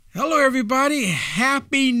Hello, everybody.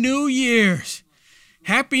 Happy New Year's.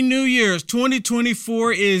 Happy New Year's.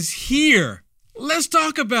 2024 is here. Let's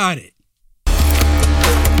talk about it.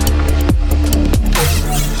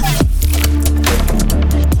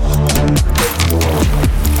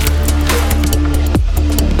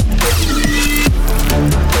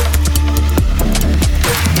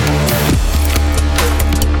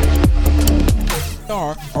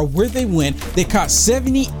 Or where they went, they caught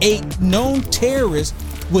 78 known terrorists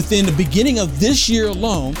within the beginning of this year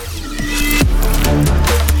alone.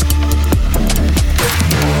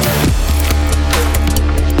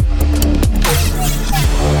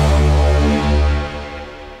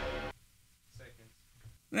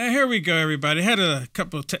 Now, here we go, everybody. Had a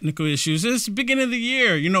couple of technical issues. It's the beginning of the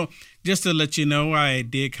year. Just to let you know, I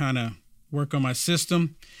did kind of work on my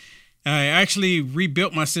system. I actually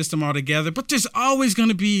rebuilt my system altogether, but there's always going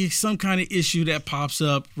to be some kind of issue that pops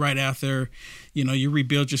up right after, you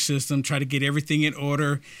rebuild your system, try to get everything in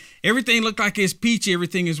order. Everything looked like it's peachy.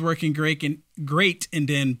 Everything is working great. And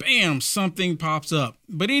then bam, something pops up.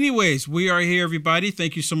 But anyways, we are here, everybody.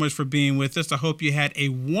 Thank you so much for being with us. I hope you had a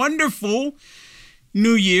wonderful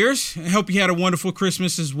New Year's. I hope you had a wonderful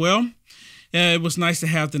Christmas as well. It was nice to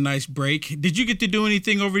have the nice break. Did you get to do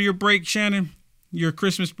anything over your break, Shannon? Your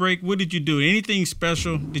Christmas break? What did you do? Anything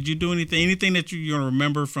special? Did you do anything? Anything that you're going to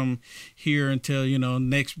remember from here until,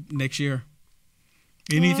 next year?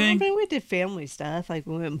 Anything? We did family stuff. Like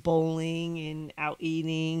we went bowling and out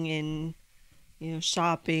eating and,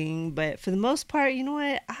 shopping. But for the most part, you know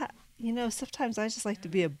what? Sometimes I just like to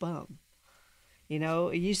be a bum.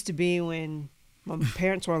 It used to be when my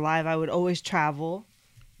parents were alive, I would always travel.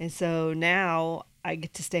 And so now I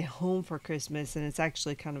get to stay home for Christmas, and it's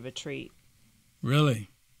actually kind of a treat. Really?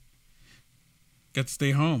 Got to stay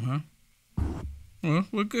home, huh?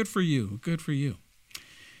 Well, good for you. Good for you.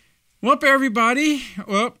 Well, everybody.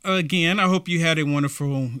 Well, again, I hope you had a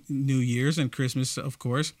wonderful New Year's and Christmas, of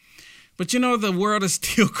course. But, the world is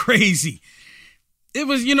still crazy. It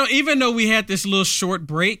was, even though we had this little short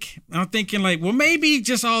break, I'm thinking maybe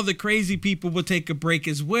just all the crazy people will take a break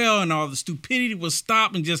as well, and all the stupidity will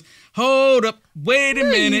stop and just hold up. Wait a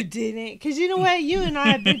minute. You didn't, because you know what? You and I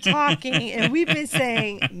have been talking, and we've been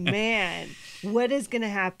saying, man, what is going to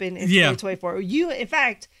happen in 2024? In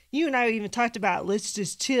fact, you and I even talked about let's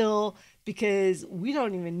just chill, because we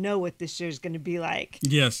don't even know what this year is going to be like.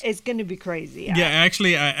 Yes, it's going to be crazy. Yeah,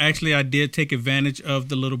 I did take advantage of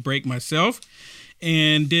the little break myself,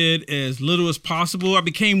 and did as little as possible. I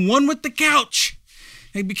became one with the couch.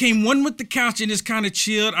 And just kind of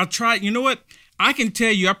chilled. I tried, you know what? I can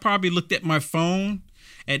tell you, I probably looked at my phone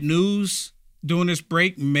at news during this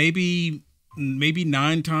break, maybe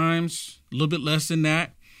 9 times, a little bit less than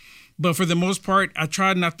that. But for the most part, I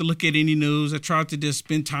tried not to look at any news. I tried to just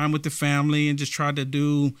spend time with the family and just try to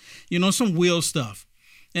do, some real stuff.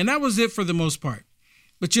 And that was it for the most part.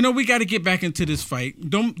 But, we got to get back into this fight.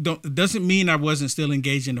 It doesn't mean I wasn't still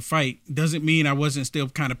engaged in the fight. It doesn't mean I wasn't still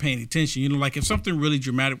kind of paying attention. If something really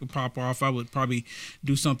dramatic would pop off, I would probably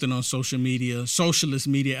do something on social media, socialist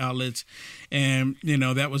media outlets. And,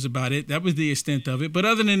 that was about it. That was the extent of it. But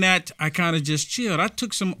other than that, I kind of just chilled. I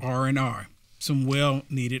took some R&R, some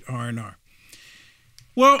well-needed R&R.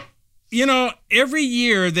 Well, every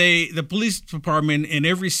year the police department in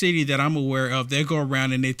every city that I'm aware of, they go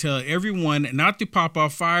around and they tell everyone not to pop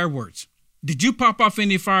off fireworks. Did you pop off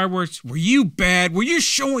any fireworks? Were you bad? Were you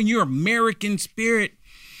showing your American spirit?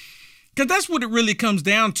 Because that's what it really comes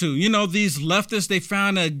down to. These leftists, they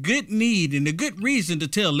found a good need and a good reason to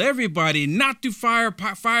tell everybody not to fire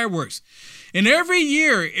fireworks. And every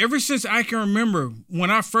year, ever since I can remember,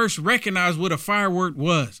 when I first recognized what a firework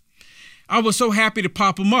was, I was so happy to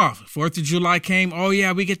pop them off. 4th of July came. Oh,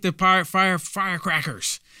 yeah, we get the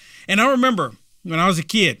firecrackers. And I remember when I was a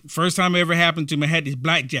kid, first time it ever happened to me, I had these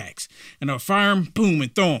blackjacks. And I would fire them, boom,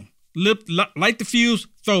 and throw them. Light the fuse,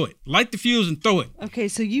 throw it. Light the fuse and throw it. Okay,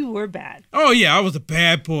 so you were bad. Oh, yeah, I was a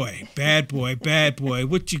bad boy. Bad boy.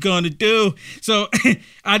 What you gonna do? So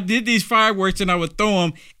I did these fireworks and I would throw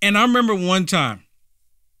them. And I remember one time,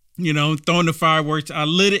 throwing the fireworks, I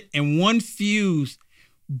lit it and one fuse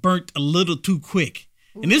burnt a little too quick.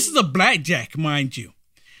 And this is a blackjack, mind you.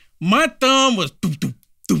 My thumb was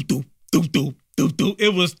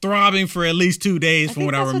it was throbbing for at least 2 days from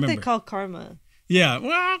what I remember. That's what they call karma. Yeah.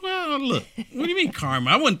 Well, look. What do you mean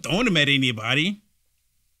karma? I wasn't throwing them at anybody.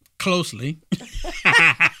 Closely.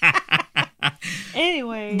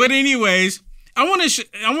 Anyway. But anyways, I want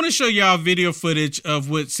to show y'all video footage of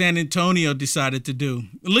what San Antonio decided to do.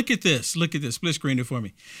 Look at this. Split screen it for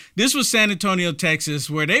me. This was San Antonio, Texas,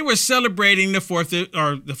 where they were celebrating the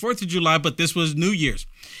 4th of July, but this was New Year's.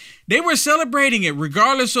 They were celebrating it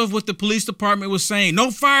regardless of what the police department was saying.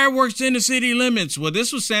 No fireworks in the city limits. Well,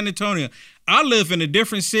 this was San Antonio. I live in a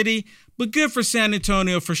different city, but good for San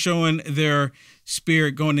Antonio for showing their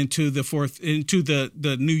spirit going into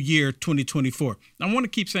the new year 2024. I want to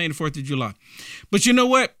keep saying the 4th of July. But you know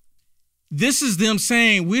what? This is them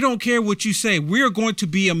saying, we don't care what you say. We are going to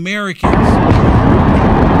be Americans. We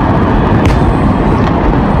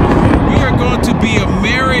are going to be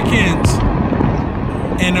Americans.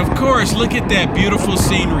 And of course, look at that beautiful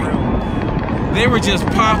scenery. They were just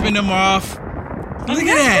popping them off. Look at that.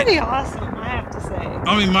 That's pretty awesome, I have to say.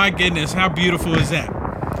 I mean, my goodness, how beautiful is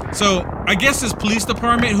that? So I guess as police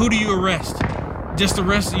department, who do you arrest? Just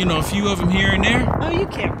arrest, a few of them here and there? Oh, you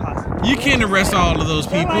can't possibly. You can't arrest all of those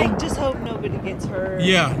people. Like, just hope nobody gets hurt.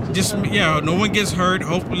 No one gets hurt.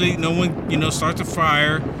 Hopefully no one, starts a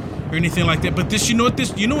fire or anything like that. But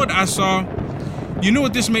you know what I saw? You know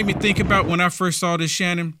what this made me think about when I first saw this,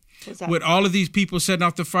 Shannon? What's that? With all of these people setting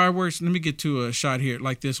off the fireworks. Let me get to a shot here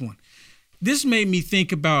like this one. This made me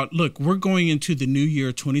think about, look, we're going into the new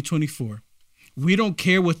year 2024. We don't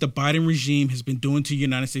care what the Biden regime has been doing to the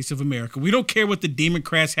United States of America. We don't care what the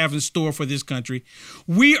Democrats have in store for this country.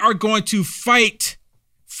 We are going to fight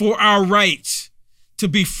for our rights to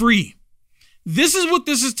be free. This is what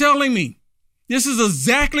this is telling me. This is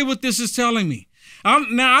exactly what this is telling me.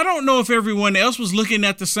 Now, I don't know if everyone else was looking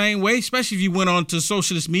at the same way, especially if you went on to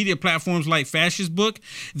socialist media platforms like Fascist Book.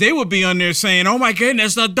 They would be on there saying, oh my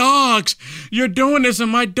goodness, the dogs, you're doing this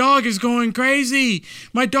and my dog is going crazy.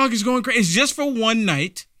 My dog is going crazy. It's just for one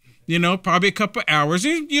night, probably a couple hours.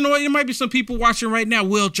 And you know what? There might be some people watching right now.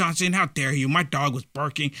 Will Johnson, how dare you? My dog was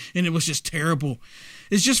barking and it was just terrible.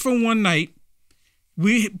 It's just for one night.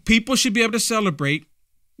 People should be able to celebrate.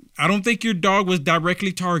 I don't think your dog was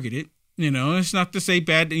directly targeted. It's not to say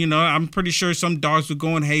bad. I'm pretty sure some dogs were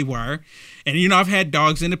going haywire. And, I've had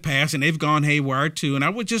dogs in the past and they've gone haywire too. And I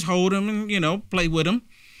would just hold them and, play with them.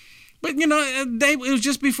 But, it was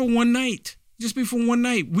just be for one night. Just be for one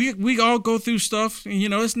night. We all go through stuff. And,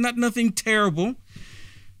 it's not nothing terrible.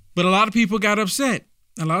 But a lot of people got upset.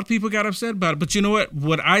 A lot of people got upset about it. But you know what?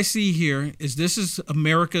 What I see here is this is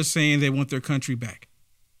America saying they want their country back.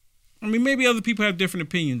 I mean, maybe other people have different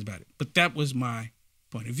opinions about it. But that was my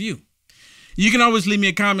point of view. You can always leave me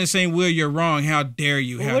a comment saying, Will, you're wrong. How dare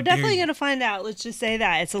you? We're definitely going to find out. Let's just say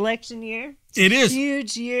that. It's election year. It is. A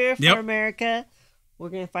huge year for America. We're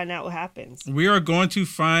going to find out what happens. We are going to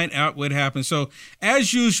find out what happens. So,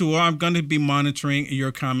 as usual, I'm going to be monitoring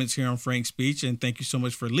your comments here on Frank Speech. And thank you so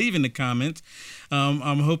much for leaving the comments.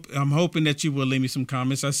 I'm hoping that you will leave me some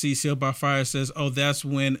comments. I see Seal by Fire says, oh, that's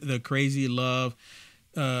when the craziest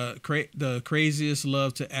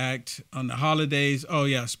love to act on the holidays. Oh,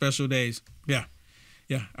 yeah, special days.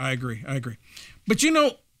 Yeah, I agree. But,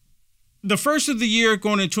 the first of the year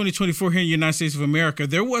going into 2024 here in the United States of America,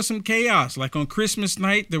 there was some chaos. Like on Christmas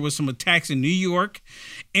night, there was some attacks in New York.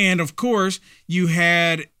 And, of course, you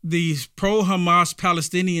had these pro-Hamas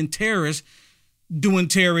Palestinian terrorists doing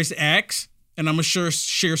terrorist acts. And I'm going to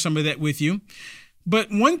share some of that with you.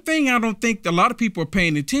 But one thing I don't think a lot of people are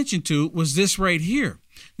paying attention to was this right here.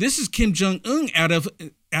 This is Kim Jong-un out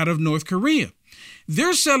of North Korea.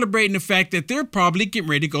 They're celebrating the fact that they're probably getting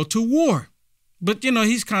ready to go to war. But,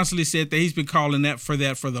 he's constantly said that he's been calling for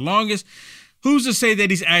the longest. Who's to say that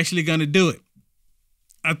he's actually going to do it?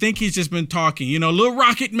 I think he's just been talking. Little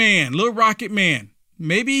rocket man.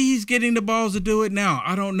 Maybe he's getting the balls to do it now.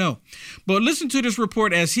 I don't know. But listen to this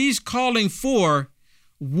report as he's calling for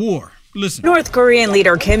war. Listen. North Korean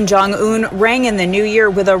leader Kim Jong-un rang in the new year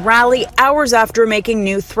with a rally hours after making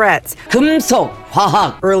new threats.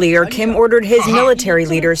 Earlier, Kim ordered his military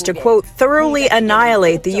leaders to, quote, thoroughly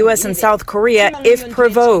annihilate the U.S. and South Korea if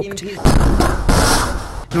provoked.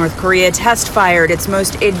 North Korea test-fired its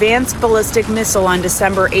most advanced ballistic missile on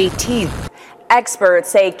December 18th. Experts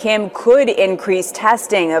say Kim could increase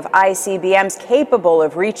testing of ICBMs capable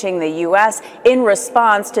of reaching the U.S. in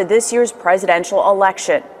response to this year's presidential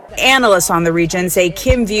election. Analysts on the region say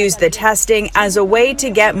Kim views the testing as a way to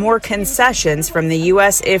get more concessions from the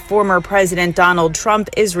U.S. if former President Donald Trump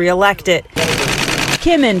is reelected.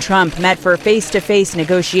 Kim and Trump met for face-to-face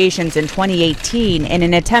negotiations in 2018 in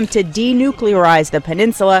an attempt to denuclearize the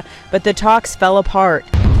peninsula, but the talks fell apart.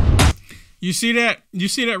 You see that? You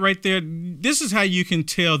see that right there? This is how you can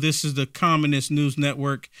tell this is the Communist News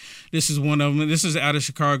Network. This is one of them. This is out of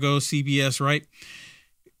Chicago, CBS, right?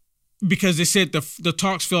 Because they said the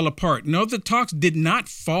talks fell apart. No, the talks did not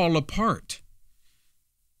fall apart.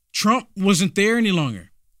 Trump wasn't there any longer.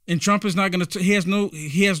 And Trump is not going to, he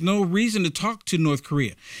has no reason to talk to North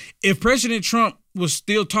Korea. If President Trump was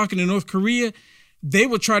still talking to North Korea, they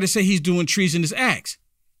would try to say he's doing treasonous acts.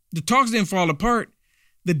 the talks didn't fall apart.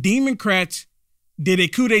 The Democrats did a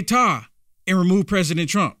coup d'etat and removed President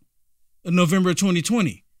Trump in November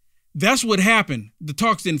 2020. That's what happened. The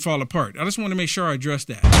talks didn't fall apart. I just want to make sure I address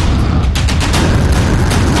that.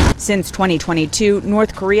 Since 2022,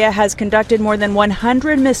 North Korea has conducted more than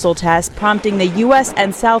 100 missile tests, prompting the U.S.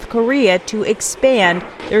 and South Korea to expand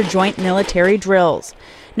their joint military drills.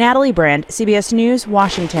 Natalie Brand, CBS News,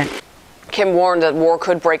 Washington. Kim warned that war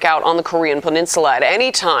could break out on the Korean Peninsula at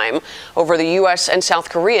any time over the U.S. and South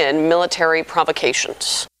Korean military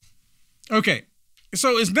provocations. Okay,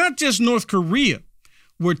 so it's not just North Korea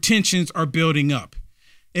where tensions are building up.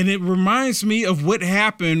 And it reminds me of what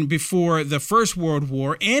happened before the First World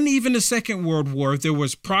War and even the Second World War. There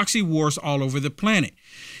was proxy wars all over the planet.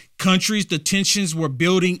 Countries, the tensions were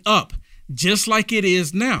building up, just like it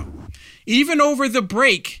is now. Even over the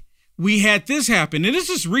break, we had this happen. And this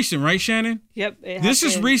is recent, right, Shannon? Yep. This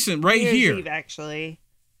is recent right New Year's here. Eve, actually.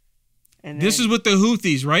 And this is with the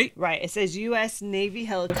Houthis, right? Right. It says U.S. Navy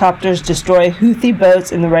helicopters destroy Houthi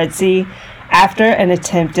boats in the Red Sea after an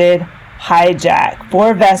attempted hijack.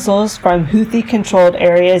 4 vessels from Houthi-controlled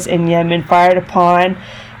areas in Yemen fired upon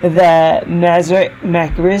the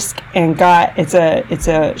Mazar-e-Marib and it's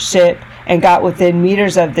a ship, and got within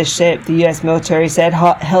meters of the ship. The U.S. military said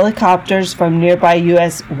helicopters from nearby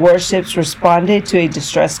U.S. warships responded to a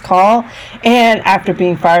distress call, and after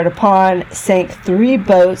being fired upon, sank 3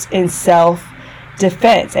 boats in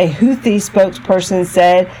self-defense. A Houthi spokesperson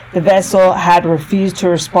said the vessel had refused to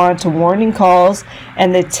respond to warning calls,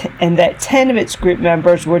 and that 10 of its group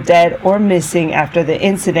members were dead or missing after the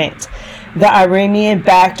incident. The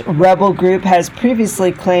Iranian-backed rebel group has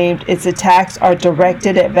previously claimed its attacks are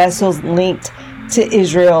directed at vessels linked to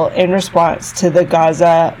Israel in response to the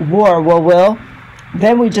Gaza war. Well,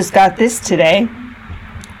 then we just got this today.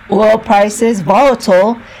 Oil prices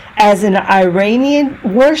volatile as an Iranian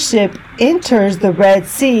warship enters the Red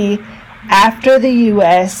Sea after the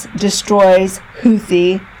U.S. destroys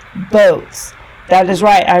Houthi boats. That is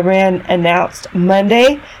right. Iran announced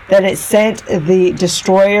Monday that it sent the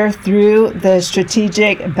destroyer through the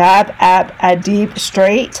strategic Bab al-Adib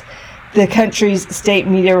Strait. The country's state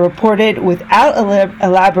media reported without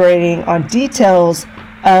elaborating on details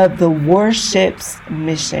of the warship's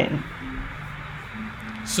mission.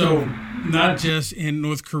 So, not just in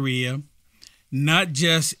North Korea, not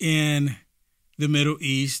just in the Middle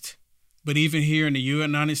East, but even here in the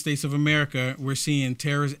United States of America, we're seeing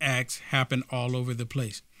terrorist acts happen all over the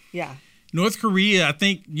place. Yeah. North Korea, I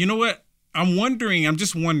think, you know what? I'm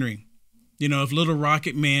just wondering, if Little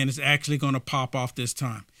Rocket Man is actually going to pop off this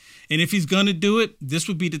time. And if he's going to do it, this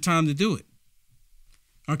would be the time to do it.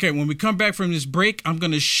 Okay, when we come back from this break, I'm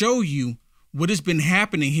going to show you what has been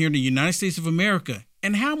happening here in the United States of America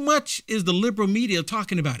and how much is the liberal media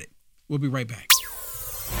talking about it. We'll be right back.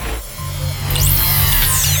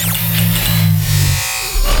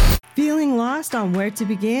 Feeling lost on where to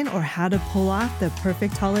begin or how to pull off the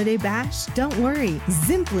perfect holiday bash? Don't worry.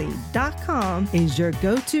 Zimply.com is your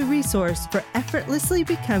go-to resource for effortlessly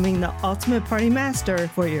becoming the ultimate party master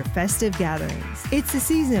for your festive gatherings. It's the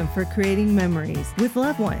season for creating memories with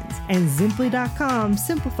loved ones, and Zimply.com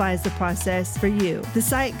simplifies the process for you. The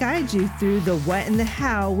site guides you through the what and the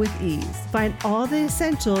how with ease. Find all the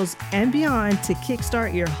essentials and beyond to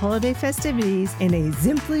kickstart your holiday festivities in a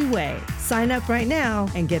Zimply way. Sign up right now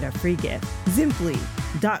and get a free gift.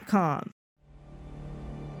 Zimply.com.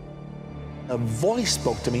 A voice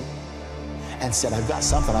spoke to me and said, I've got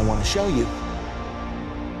something I want to show you.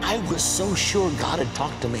 I was so sure God had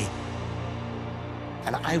talked to me.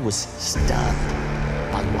 And I was stunned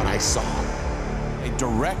by what I saw. A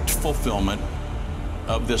direct fulfillment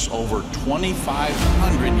of this over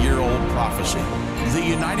 2,500-year-old prophecy. The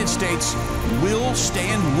United States will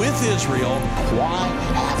stand with Israel. Why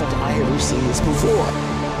haven't I ever seen this before?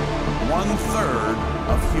 1/3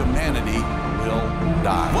 of humanity will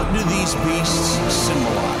die. What do these beasts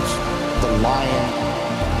symbolize? The lion,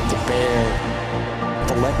 the bear,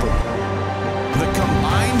 the leopard. The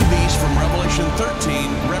combined beast from Revelation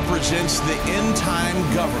 13 represents the end-time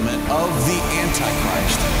government of the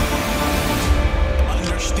Antichrist.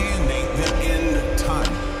 Understanding the end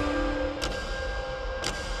time.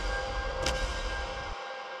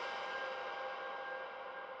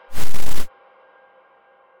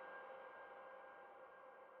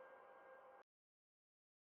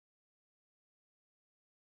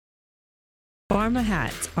 Pharma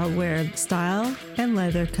hats are where style and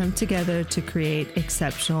leather come together to create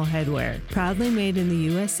exceptional headwear. Proudly made in the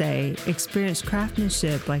USA, experience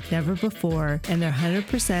craftsmanship like never before, and their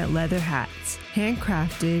 100% leather hats,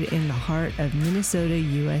 handcrafted in the heart of Minnesota,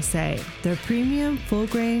 USA. Their premium,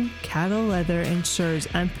 full-grain cattle leather ensures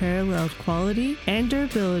unparalleled quality and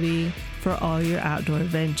durability for all your outdoor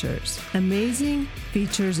ventures. Amazing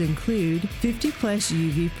features include 50+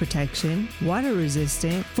 UV protection, water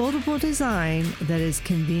resistant, foldable design that is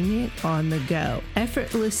convenient on the go.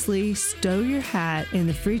 Effortlessly stow your hat in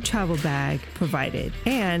the free travel bag provided,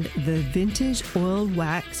 and the vintage oiled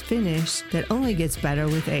wax finish that only gets better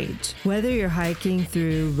with age. Whether you're hiking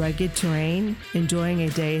through rugged terrain, enjoying a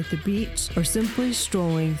day at the beach, or simply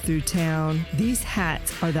strolling through town, these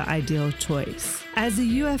hats are the ideal choice. As a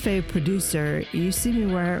UFA producer, you see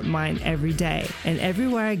me wear mine every day, and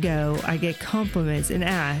everywhere I go, I get compliments and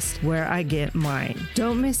asked where I get mine.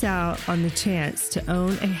 Don't miss out on the chance to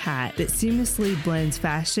own a hat that seamlessly blends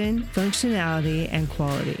fashion, functionality, and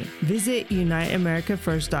quality. Visit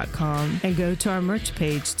UniteAmericaFirst.com and go to our merch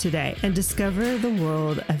page today and discover the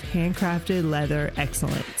world of handcrafted leather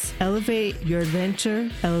excellence. Elevate your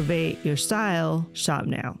adventure, elevate your style, shop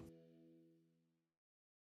now.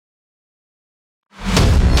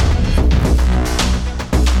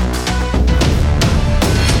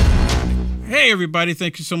 Hey, everybody.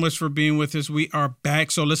 Thank you so much for being with us. We are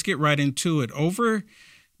back. So let's get right into it. Over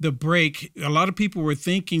the break, a lot of people were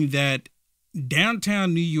thinking that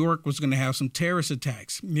downtown New York was going to have some terrorist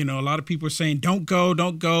attacks. You know, a lot of people were saying, don't go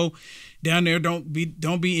down there. Don't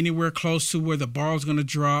be anywhere close to where the ball is going to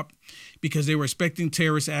drop, because they were expecting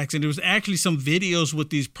terrorist acts. And there was actually some videos with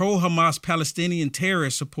these pro-Hamas Palestinian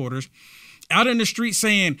terrorist supporters out in the street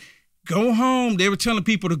saying, go home. They were telling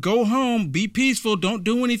people to go home, be peaceful, don't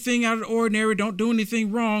do anything out of the ordinary, don't do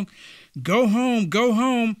anything wrong. Go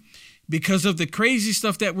home, because of the crazy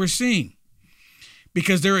stuff that we're seeing.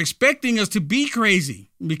 Because they're expecting us to be crazy,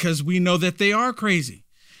 because we know that they are crazy.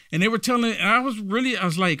 And they were telling, and I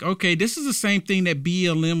was like, okay, this is the same thing that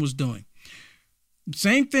BLM was doing.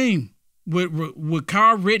 Same thing with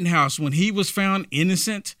Kyle Rittenhouse when he was found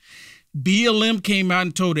innocent. BLM came out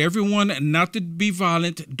and told everyone not to be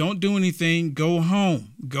violent, don't do anything, go home.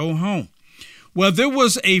 Well, there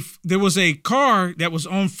was a car that was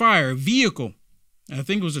on fire, a vehicle. I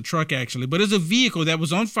think it was a truck actually, but it's a vehicle that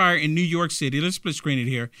was on fire in New York City. Let's split screen it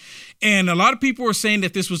here. And a lot of people were saying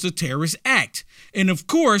that this was a terrorist act. And of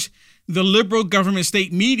course, the liberal government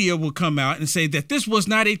state media will come out and say that this was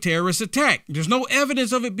not a terrorist attack. There's no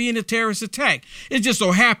evidence of it being a terrorist attack. It just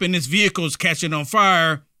so happened this vehicle is catching on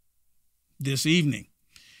fire this evening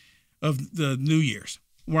of the New Year's.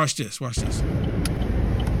 Watch this. Oh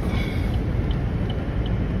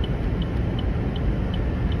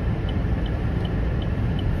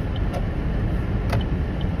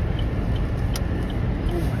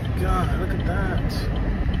my God, look at that.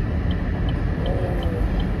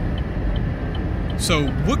 So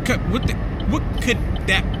what could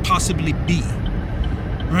that possibly be?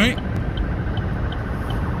 Right?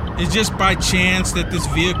 It's just by chance that this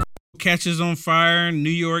vehicle catches on fire in New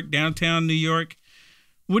York, downtown New York.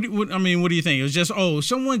 What do you think? It was just,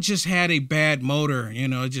 someone just had a bad motor,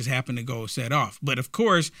 it just happened to go set off. But of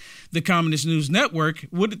course, the Communist News Network,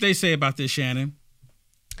 what did they say about this, Shannon?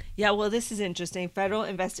 Yeah, well, this is interesting. Federal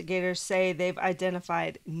investigators say they've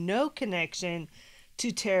identified no connection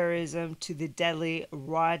to terrorism to the deadly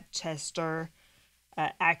Rochester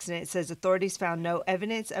accident. It says authorities found no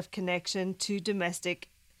evidence of connection to domestic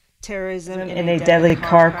terrorism in a deadly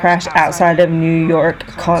car crash outside of New York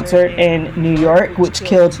concert in New York, which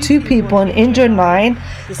killed 2 people and injured 9.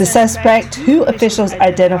 The suspect, who officials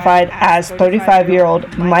identified as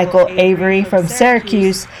 35-year-old Michael Avery from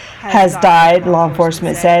Syracuse, has died, law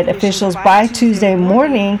enforcement said. Officials by Tuesday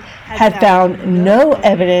morning had found no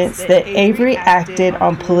evidence that Avery acted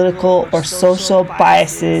on political or social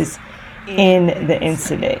biases in the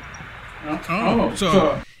incident.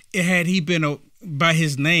 So had he been by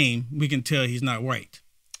his name, we can tell he's not white.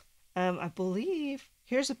 I believe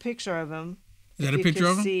here's a picture of him. Is that a picture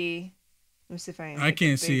of him? Let me see if I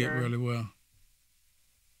can't see it really well.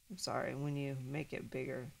 I'm sorry, when you make it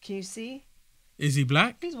bigger. Can you see? Is he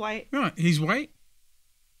black? He's white. No, he's white?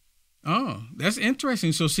 Oh, that's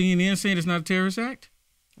interesting. So CNN saying it's not a terrorist act?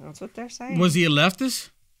 That's what they're saying. Was he a leftist?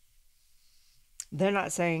 They're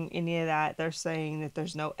not saying any of that. They're saying that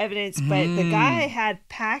there's no evidence, but the guy had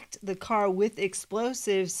packed the car with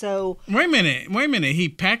explosives. So wait a minute. He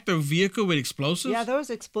packed the vehicle with explosives? Yeah, there was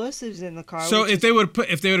explosives in the car. So if they would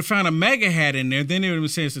have found a MAGA hat in there, then they would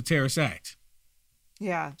have said it's a terrorist act.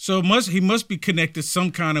 Yeah. So he must be connected some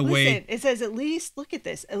kind of way. It says at least, look at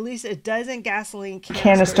this, at least a dozen gasoline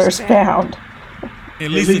canisters found. At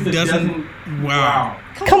least it doesn't. Wow.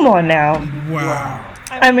 Come on now. Wow.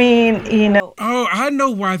 I mean, you know. Oh, I know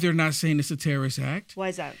why they're not saying it's a terrorist act. Why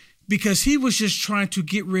is that? Because he was just trying to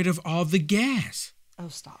get rid of all the gas. Oh,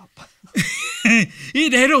 stop. They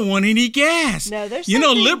don't want any gas. No, there's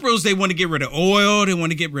liberals, they want to get rid of oil. They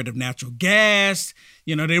want to get rid of natural gas.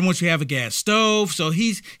 They don't want you to have a gas stove. So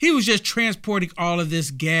he was just transporting all of this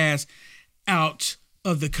gas out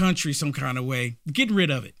of the country some kind of way, getting rid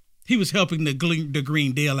of it. He was helping the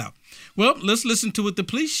Green Deal out. Well, let's listen to what the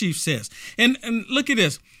police chief says. And look at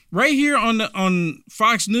this. Right here on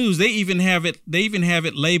Fox News, they even have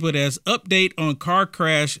it labeled as update on car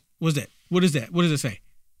crash. What is that? What does it say?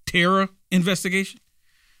 Terror investigation?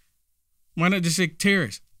 Why not just say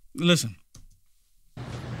terrorist? Listen.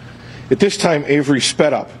 At this time, Avery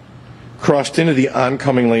sped up, crossed into the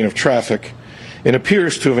oncoming lane of traffic, and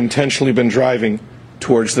appears to have intentionally been driving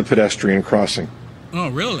towards the pedestrian crossing. Oh,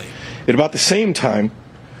 really? At about the same time,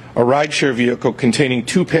 a rideshare vehicle containing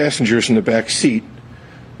 2 passengers in the back seat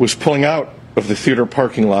was pulling out of the theater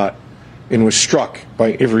parking lot and was struck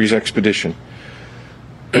by Avery's Expedition.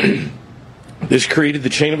 This created the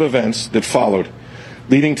chain of events that followed,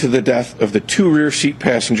 leading to the death of the 2 rear seat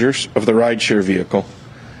passengers of the rideshare vehicle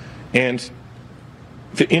and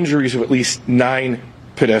the injuries of at least 9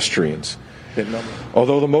 pedestrians.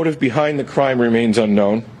 Although the motive behind the crime remains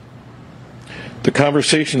unknown, the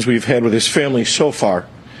conversations we've had with his family so far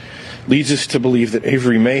leads us to believe that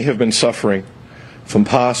Avery may have been suffering from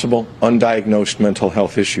possible undiagnosed mental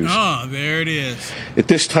health issues. Oh, there it is. At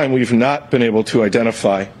this time, we've not been able to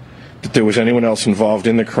identify that there was anyone else involved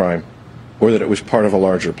in the crime or that it was part of a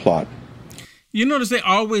larger plot. You notice they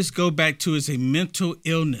always go back to it's a mental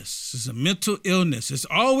illness. It's a mental illness. It's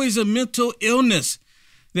always a mental illness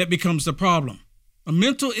that becomes the problem. A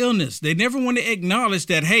mental illness. They never want to acknowledge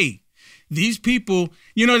that, hey, these people,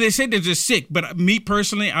 they say they're just sick, but me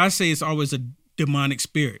personally, I say it's always a demonic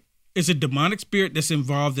spirit. It's a demonic spirit that's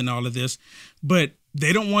involved in all of this, but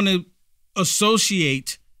they don't want to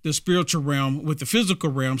associate the spiritual realm with the physical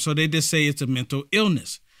realm, so they just say it's a mental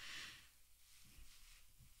illness.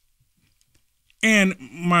 And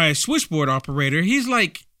my switchboard operator, he's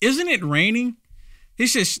like, isn't it raining? He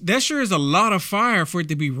says, that sure is a lot of fire for it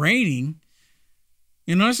to be raining.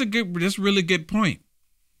 That's a really good point.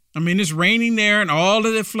 I mean, it's raining there and all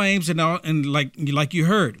of the flames and like you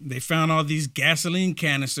heard, they found all these gasoline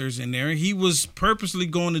canisters in there. He was purposely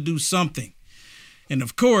going to do something. And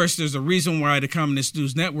of course, there's a reason why the Communist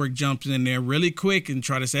News Network jumps in there really quick and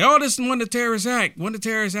try to say, oh, this is one of the terrorist act.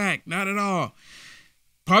 Not at all.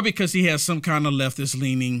 Probably because he has some kind of leftist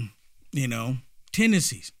leaning,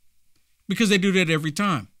 tendencies. Because they do that every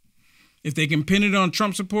time. If they can pin it on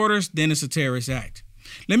Trump supporters, then it's a terrorist act.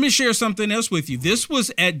 Let me share something else with you. This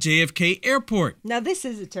was at JFK Airport. Now, this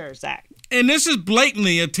is a terrorist act. And this is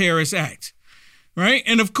blatantly a terrorist act, right?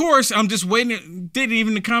 And of course, I'm just waiting. Didn't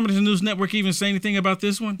even the Communist News Network even say anything about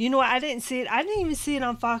this one? You know what? I didn't see it. I didn't even see it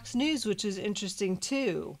on Fox News, which is interesting,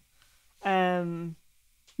 too.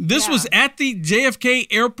 This was at the JFK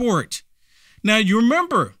Airport. Now, you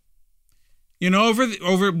remember, over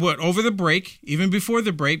the break, even before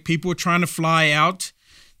the break, people were trying to fly out,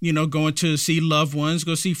 going to see loved ones,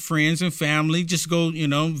 go see friends and family, just go,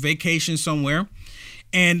 vacation somewhere.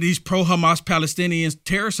 And these pro-Hamas Palestinian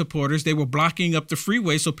terror supporters, they were blocking up the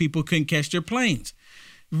freeway so people couldn't catch their planes.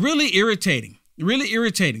 Really irritating.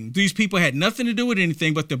 These people had nothing to do with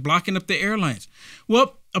anything, but they're blocking up the airlines.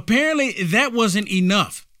 Well, apparently that wasn't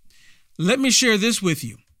enough. Let me share this with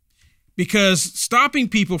you. Because stopping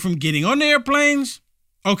people from getting on the airplanes,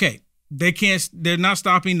 okay, they're not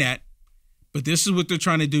stopping that. But this is what they're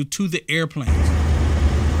trying to do to the airplanes.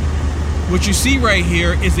 What you see right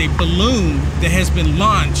here is a balloon that has been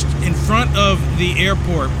launched in front of the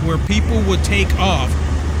airport where people would take off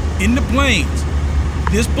in the planes.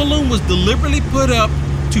 This balloon was deliberately put up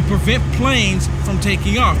to prevent planes from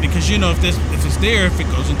taking off because, if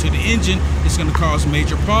it goes into the engine, it's going to cause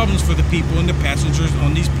major problems for the people and the passengers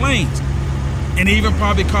on these planes. And even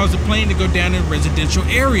probably cause the plane to go down in a residential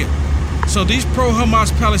area. So these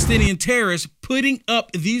pro-Hamas Palestinian terrorists putting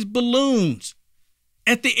up these balloons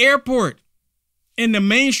at the airport, and the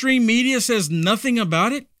mainstream media says nothing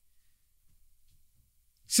about it?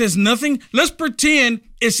 Says nothing? Let's pretend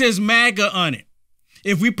it says MAGA on it.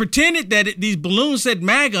 If we pretended that these balloons said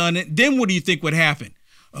MAGA on it, then what do you think would happen?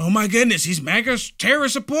 Oh my goodness, he's MAGA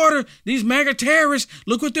terrorist supporter. These MAGA terrorists,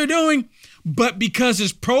 look what they're doing. But because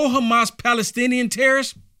it's pro-Hamas Palestinian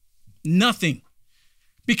terrorists, nothing.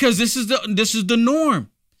 Because this is the norm.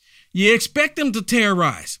 You expect them to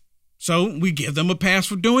terrorize. So we give them a pass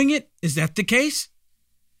for doing it. Is that the case?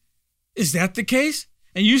 Is that the case?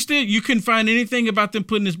 And you couldn't find anything about them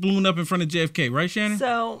putting this balloon up in front of JFK, right, Shannon?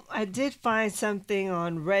 So I did find something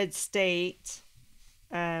on Red State.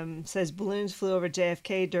 Says balloons flew over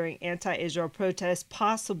JFK during anti-Israel protests,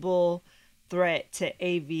 possible threat to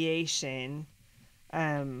aviation.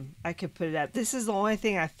 I could put it up. This is the only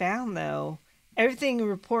thing I found, though. Everything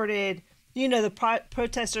reported, the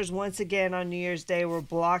protesters once again on New Year's Day were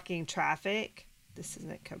blocking traffic. This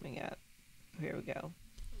isn't coming up. Here we go.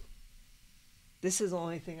 This is the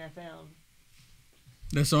only thing I found.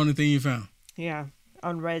 That's the only thing you found? Yeah,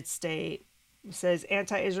 on Red State. It says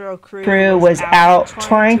anti-Israel crew was out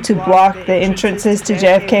trying to block the entrances to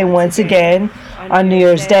JFK once again on New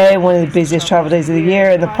Year's Day, one of the busiest travel days of the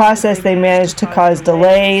year. In the process, they managed to cause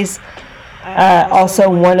delays. Also,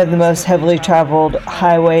 one of the most heavily traveled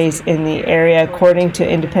highways in the area, according to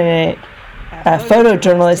independent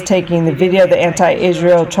photojournalists taking the video. The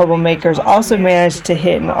anti-Israel troublemakers also managed to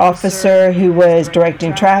hit an officer who was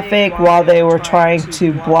directing traffic while they were trying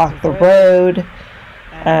to block the road.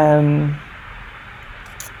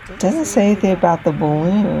 Doesn't say anything about the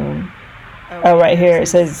balloon. Oh, right here it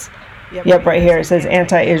says, right here it says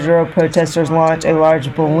anti-Israel protesters launch a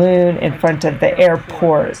large balloon in front of the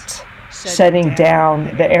airport, shutting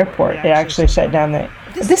down the airport. It actually shut down the.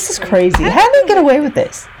 This is crazy. How did they get away with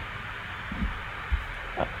this?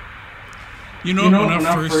 When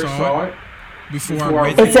I first saw it, before I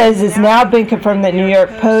read it says it's now been confirmed that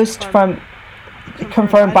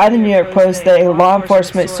confirmed by the New York Post that a law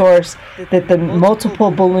enforcement source that the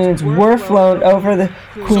multiple balloons were flown over the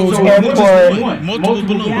Queens airport. Multiple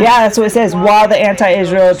balloons. Yeah, that's what it says, while the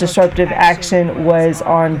anti-Israel disruptive action was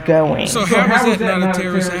ongoing. So how is that not a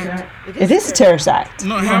terrorist act? It is a terrorist act.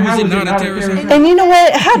 No, how is it not a terrorist act? And you know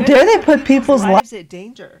what? How dare they put people's lives in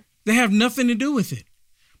danger? They have nothing to do with it.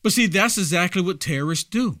 But see, that's exactly what terrorists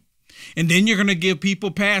do. And then you're going to give people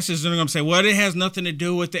passes and they're going to say, well, it has nothing to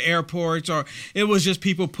do with the airports, or it was just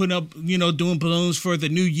people putting up, doing balloons for the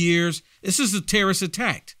New Year's. This is a terrorist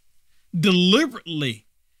attack. Deliberately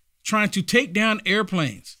trying to take down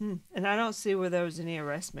airplanes. And I don't see where there was any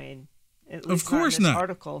arrest made. Of course not.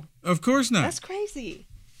 Article. Of course not. That's crazy.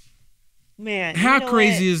 Man. How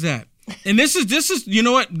crazy is that? And this is you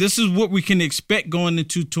know what? This is what we can expect going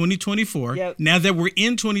into 2024. Yep. Now that we're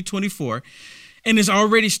in 2024, and it's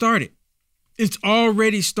already started. It's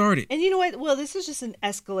already started. And you know what? Well, this is just an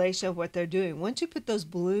escalation of what they're doing. Once you put those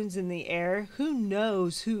balloons in the air, who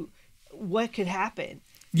knows what could happen?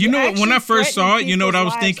 You know what? When I first saw it, you know what I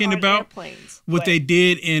was thinking about? What they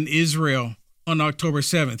did in Israel on October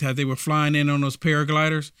 7th, how they were flying in on those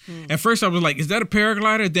paragliders. At first I was like, is that a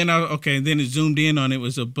paraglider? Then then it zoomed in on it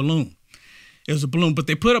was a balloon. It was a balloon, but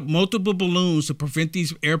they put up multiple balloons to prevent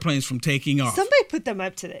these airplanes from taking off. Somebody put them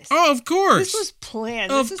up to this. Oh, of course. This was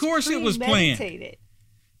planned. Of course it was planned.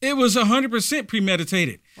 It was 100%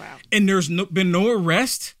 premeditated. Wow. And there's been no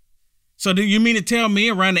arrest? So do you mean to tell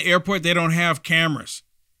me around the airport they don't have cameras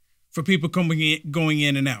for people going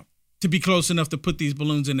in and out to be close enough to put these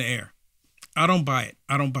balloons in the air? I don't buy it.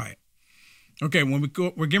 Okay, we're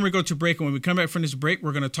getting ready to go to break, and when we come back from this break,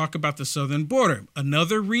 we're going to talk about the southern border.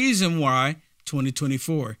 Another reason why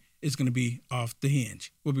 2024 is going to be off the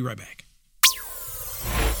hinge. We'll be right back.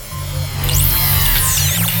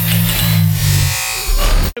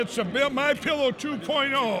 It's a MyPillow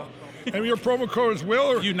 2.0, and your promo code is Will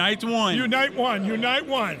or Unite One. Unite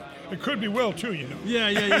One. It could be Will too,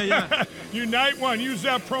 Yeah. Unite One. Use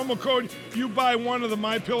that promo code. You buy one of the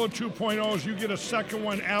MyPillow 2.0s, you get a second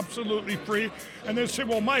one absolutely free. And they say,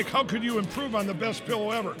 well, Mike, how could you improve on the best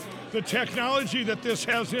pillow ever? The technology that this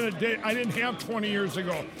has in it, I didn't have 20 years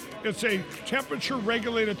ago. It's a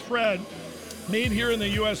temperature-regulated thread made here in the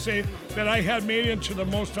USA that I had made into the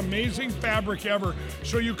most amazing fabric ever.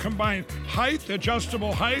 So you combine height,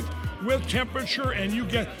 adjustable height, with temperature, and you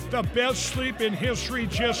get the best sleep in history.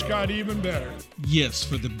 Just got even better. Yes,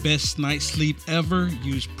 for the best night's sleep ever,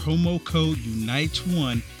 use promo code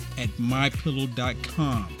UNITES1 at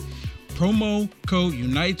MyPillow.com. Promo code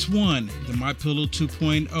UNITES1, the MyPillow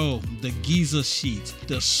 2.0, the Giza sheets,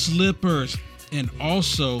 the slippers, and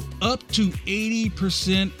also up to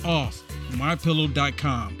 80% off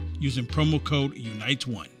MyPillow.com using promo code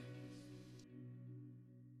UNITES1.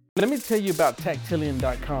 Let me tell you about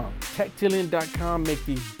Tactilian.com. Tactilian.com make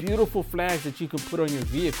these beautiful flags that you can put on your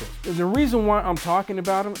vehicles. And the reason why I'm talking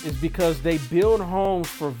about them is because they build homes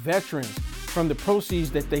for veterans from the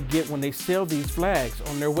proceeds that they get when they sell these flags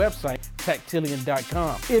on their website,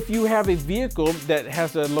 tactillion.com. If you have a vehicle that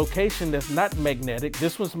has a location that's not magnetic,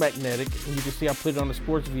 this one's magnetic, and you can see I put it on a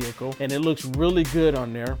sports vehicle, and it looks really good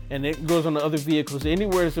on there, and it goes on the other vehicles.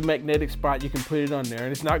 Anywhere there's a magnetic spot, you can put it on there,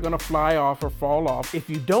 and it's not gonna fly off or fall off. If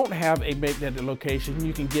you don't have a magnetic location,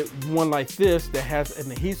 you can get one like this that has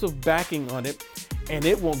an adhesive backing on it, and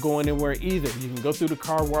it won't go anywhere either. You can go through the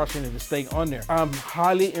car wash and it'll stay on there. I'm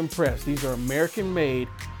highly impressed. These are American made,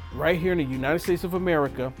 right here in the United States of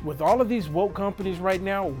America. With all of these woke companies right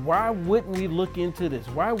now, why wouldn't we look into this?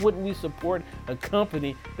 Why wouldn't we support a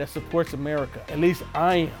company that supports America? At least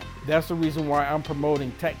I am. That's the reason why I'm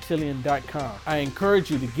promoting tactillion.com. I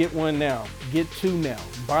encourage you to get one now. Get two now.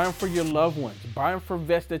 Buy them for your loved ones. Buy them for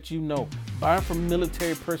vets that you know. Buy them for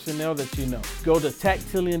military personnel that you know. Go to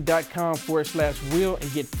tactillion.com/Will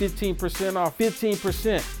and get 15% off.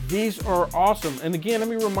 15%. These are awesome. And again, let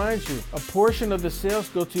me remind you, a portion of the sales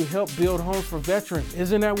go to help build homes for veterans.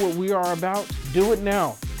 Isn't that what we are about? Do it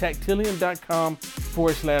now.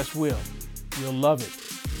 tactillion.com/Will. You'll love it.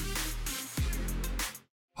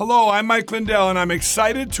 Hello, I'm Mike Lindell, and I'm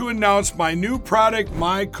excited to announce my new product,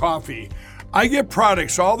 My Coffee. I get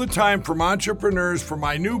products all the time from entrepreneurs for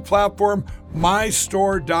my new platform,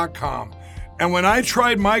 mystore.com. And when I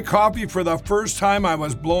tried My Coffee for the first time, I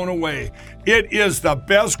was blown away. It is the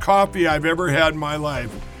best coffee I've ever had in my life.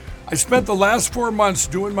 I spent the last 4 months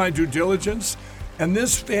doing my due diligence, and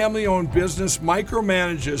this family-owned business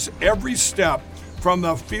micromanages every step from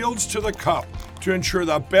the fields to the cup to ensure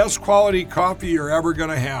the best quality coffee you're ever going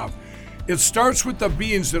to have. It starts with the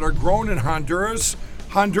beans that are grown in Honduras.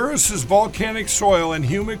 Honduras's volcanic soil and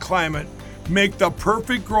humid climate make the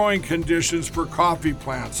perfect growing conditions for coffee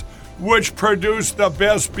plants, which produce the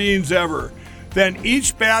best beans ever. Then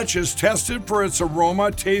each batch is tested for its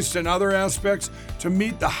aroma, taste, and other aspects to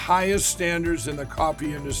meet the highest standards in the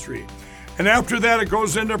coffee industry. And after that, it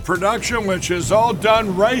goes into production, which is all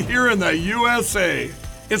done right here in the USA.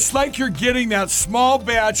 It's like you're getting that small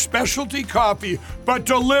batch specialty coffee, but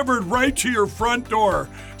delivered right to your front door.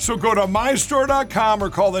 So go to mystore.com or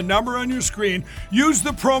call the number on your screen. Use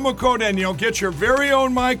the promo code and you'll get your very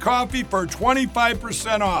own My Coffee for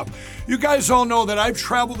 25% off. You guys all know that I've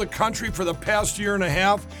traveled the country for the past year and a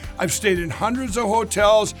half. I've stayed in hundreds of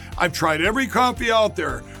hotels. I've tried every coffee out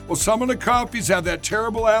there. Well, some of the coffees have that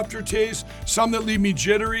terrible aftertaste, some that leave me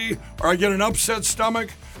jittery, or I get an upset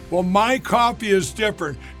stomach. Well, My Coffee is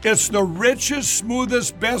different. It's the richest,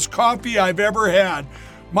 smoothest, best coffee I've ever had.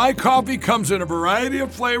 My Coffee comes in a variety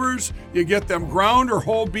of flavors. You get them ground or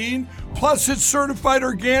whole bean. Plus, it's certified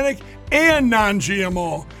organic and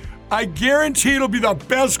non-GMO. I guarantee it'll be the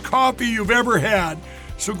best coffee you've ever had.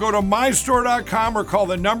 So go to mystore.com or call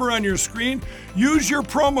the number on your screen. Use your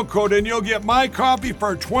promo code and you'll get My Coffee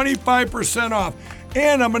for 25% off.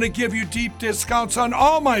 And I'm going to give you deep discounts on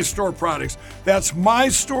all my store products. That's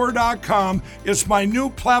mystore.com. It's my new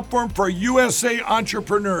platform for USA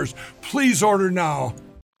entrepreneurs. Please order now.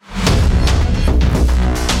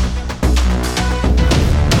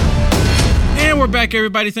 And we're back,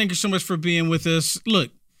 everybody. Thank you so much for being with us.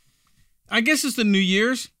 Look, I guess it's the New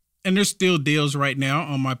Year's, and there's still deals right now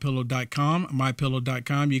on mypillow.com.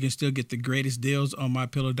 Mypillow.com. You can still get the greatest deals on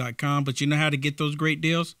mypillow.com. But you know how to get those great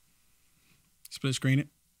deals? Split screen it.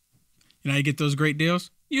 You know how you get those great deals?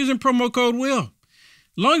 Using promo code WILL.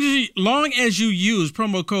 Long as you use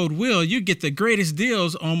promo code WILL, you get the greatest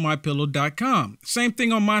deals on mypillow.com. Same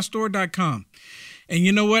thing on mystore.com. And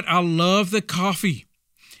you know what? I love the coffee.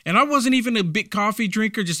 And I wasn't even a big coffee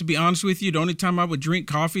drinker, just to be honest with you. The only time I would drink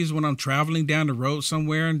coffee is when I'm traveling down the road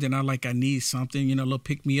somewhere, and then I need something, a little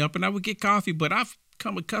pick me up, and I would get coffee. But I've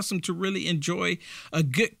become accustomed to really enjoy a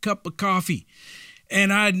good cup of coffee.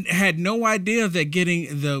 And I had no idea that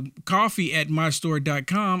getting the coffee at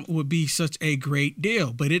mystore.com would be such a great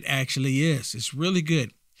deal, but it actually is. It's really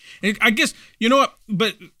good. And I guess, you know what?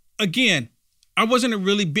 But again, I wasn't a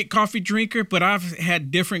really big coffee drinker, but I've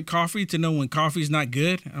had different coffee to know when coffee's not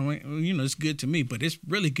good. I mean, it's good to me, but it's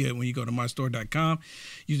really good when you go to mystore.com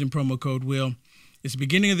using promo code WILL. It's the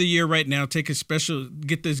beginning of the year right now. Get the special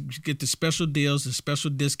deals, the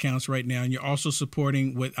special discounts right now. And you're also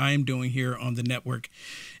supporting what I am doing here on the network.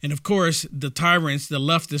 And of course, the tyrants, the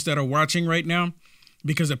leftists that are watching right now,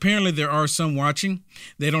 because apparently there are some watching.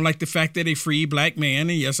 They don't like the fact that a free black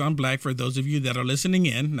man, and yes, I'm black for those of you that are listening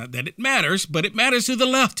in, not that it matters, but it matters to the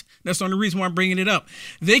left. That's the only reason why I'm bringing it up.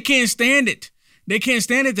 They can't stand it. They can't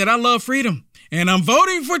stand it that I love freedom. And I'm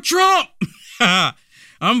voting for Trump.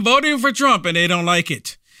 I'm voting for Trump, and they don't like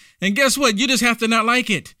it. And guess what? You just have to not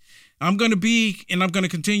like it. I'm going to be, and I'm going to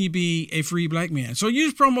continue to be a free black man. So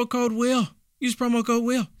use promo code WILL. Use promo code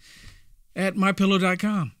WILL. at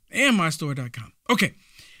mypillow.com and mystore.com. Okay,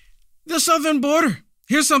 the southern border.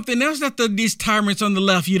 Here's something else that these tyrants on the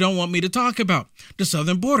left, you don't want me to talk about. The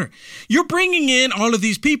southern border. You're bringing in all of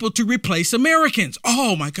these people to replace Americans.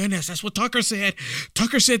 Oh, my goodness. That's what Tucker said.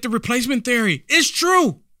 Tucker said the replacement theory. It's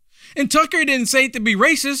true. And Tucker didn't say it to be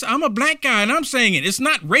racist. I'm a black guy, and I'm saying it. It's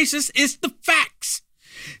not racist. It's the facts.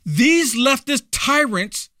 These leftist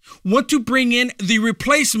tyrants want to bring in the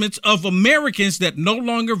replacements of Americans that no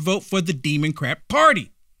longer vote for the Democrat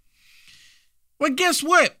Party. Well, guess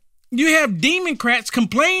what? You have Democrats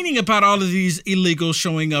complaining about all of these illegals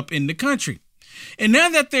showing up in the country. And now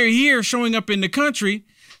that they're here showing up in the country,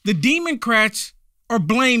 the Democrats are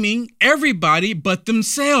blaming everybody but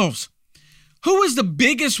themselves. Who is the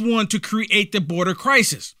biggest one to create the border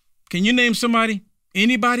crisis? Can you name somebody?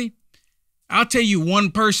 Anybody? I'll tell you one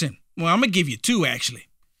person. Well, I'm going to give you two, actually.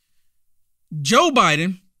 Joe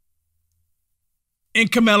Biden and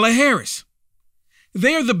Kamala Harris.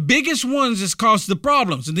 They are the biggest ones that's caused the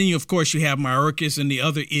problems. And then, of course, you have Mayorkas and the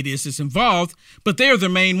other idiots that's involved, but they are the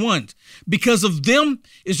main ones. Because of them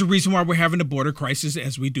is the reason why we're having a border crisis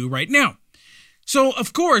as we do right now. So,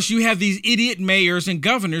 of course, you have these idiot mayors and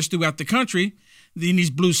governors throughout the country in these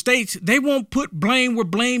blue states. They won't put blame where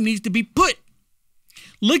blame needs to be put.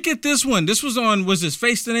 Look at this one. This was on, was this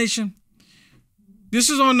Face the Nation? This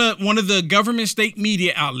is on one of the government state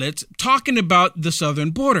media outlets talking about the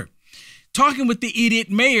southern border. Talking with the idiot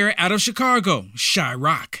mayor out of Chicago,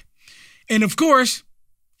 Chirac. And of course,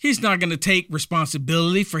 he's not going to take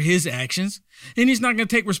responsibility for his actions, and he's not going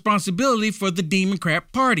to take responsibility for the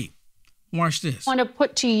Democrat Party. Watch this. I want to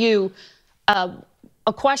put to you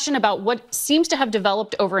a question about what seems to have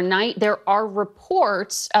developed overnight. There are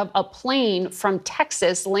reports of a plane from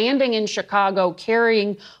Texas landing in Chicago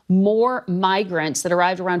carrying more migrants that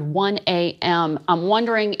arrived around 1 a.m. I'm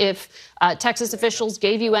wondering if Texas officials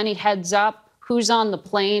gave you any heads up. Who's on the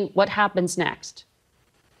plane? What happens next?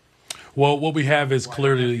 Well, what we have is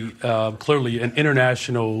clearly an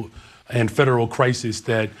international and federal crisis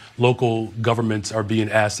that local governments are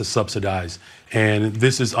being asked to subsidize. And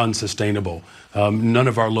this is unsustainable. None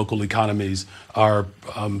of our local economies are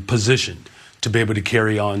positioned to be able to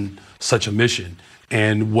carry on such a mission.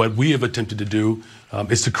 And what we have attempted to do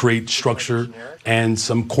is to create structure and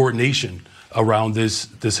some coordination around this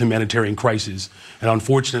humanitarian crisis. And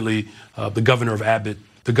unfortunately, the governor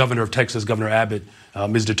of Texas, Governor Abbott,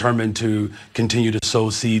 is determined to continue to sow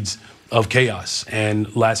seeds of chaos.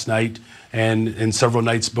 And last night and several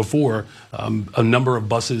nights before, a number of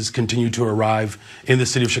buses continue to arrive in the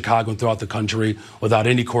city of Chicago and throughout the country without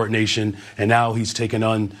any coordination. And now he's taken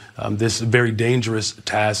on this very dangerous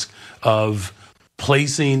task of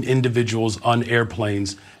placing individuals on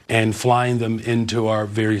airplanes and flying them into our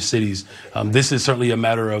various cities. This is certainly a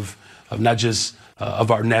matter of not just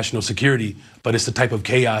of our national security, but it's the type of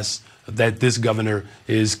chaos that this governor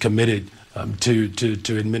is committed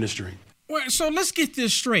to administering. Well, so let's get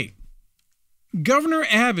this straight. Governor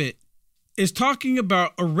Abbott is talking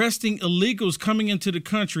about arresting illegals coming into the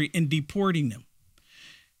country and deporting them.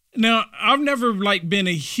 Now, I've never been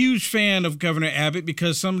a huge fan of Governor Abbott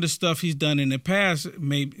because some of the stuff he's done in the past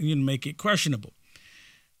may make it questionable.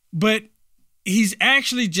 But he's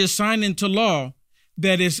actually just signed into law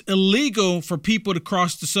that it's illegal for people to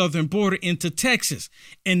cross the southern border into Texas,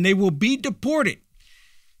 and they will be deported.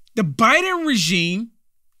 The Biden regime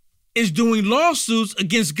is doing lawsuits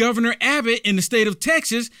against Governor Abbott in the state of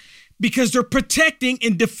Texas because they're protecting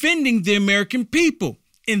and defending the American people.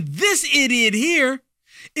 And this idiot here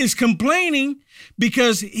is complaining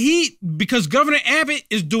because Governor Abbott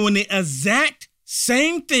is doing the exact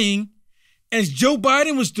same thing as Joe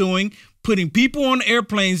Biden was doing, putting people on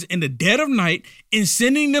airplanes in the dead of night and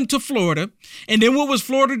sending them to Florida. And then what was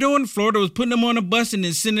Florida doing? Florida was putting them on a bus and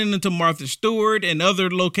then sending them to Martha Stewart and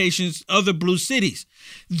other locations, other blue cities.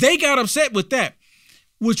 They got upset with that.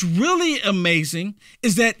 What's really amazing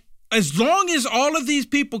is that as long as all of these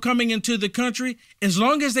people coming into the country, as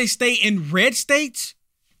long as they stay in red states,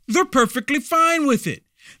 they're perfectly fine with it.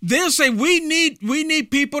 They'll say, we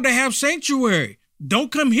need people to have sanctuary.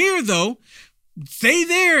 Don't come here, though. Stay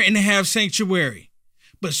there and have sanctuary.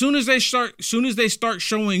 But as soon as they start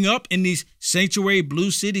showing up in these sanctuary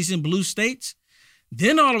blue cities and blue states,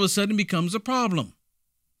 then all of a sudden becomes a problem.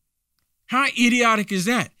 How idiotic is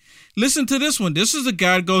that? Listen to this one. This is a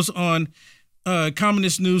guy that goes on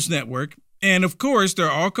Communist News Network. And of course,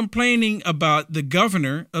 they're all complaining about the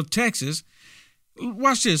governor of Texas.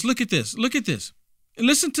 Watch this. Look at this. Look at this.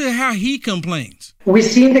 Listen to how he complains. We've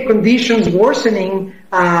seen the conditions worsening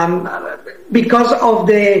because of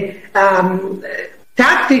the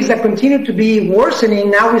tactics that continue to be worsening.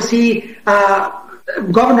 Now we see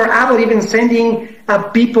Governor Abbott even sending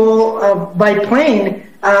people by plane,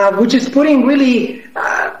 which is putting really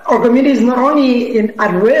our communities not only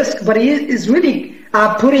at risk, but it is really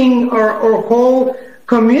putting our whole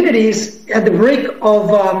communities at the brink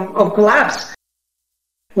of collapse.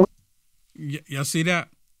 Y'all see that?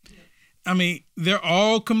 I mean, they're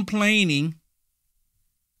all complaining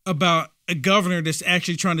about a governor that's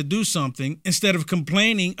actually trying to do something instead of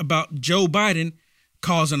complaining about Joe Biden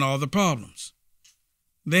causing all the problems.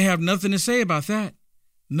 They have nothing to say about that.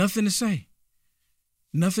 Nothing to say.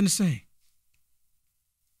 Nothing to say.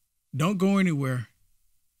 Don't go anywhere.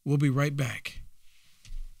 We'll be right back.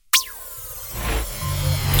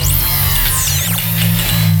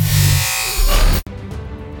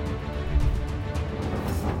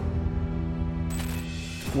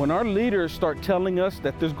 When our leaders start telling us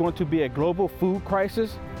that there's going to be a global food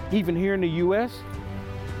crisis, even here in the U.S.,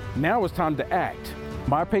 now it's time to act.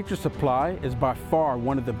 My Patriot Supply is by far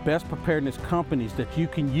one of the best preparedness companies that you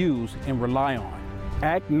can use and rely on.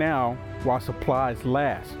 Act now while supplies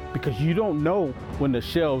last, because you don't know when the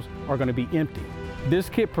shelves are going to be empty. This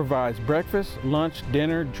kit provides breakfast, lunch,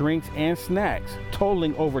 dinner, drinks, and snacks,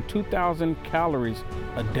 totaling over 2,000 calories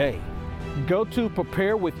a day. Go to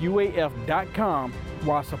preparewithuaf.com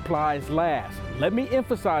while supplies last. Let me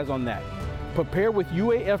emphasize on that.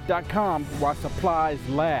 Preparewithuaf.com while supplies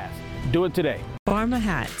last. Do it today. Pharma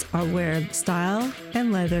hats are where style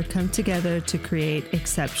and leather come together to create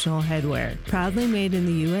exceptional headwear. Proudly made in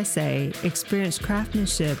the USA, experience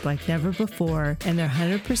craftsmanship like never before, and they're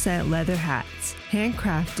 100% leather hats,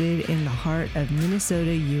 handcrafted in the heart of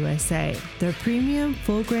Minnesota, USA. Their premium,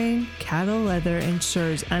 full-grain cattle leather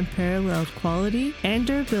ensures unparalleled quality and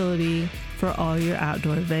durability for all your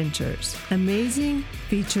outdoor ventures. Amazing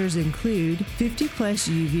features include 50 plus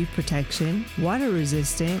UV protection, water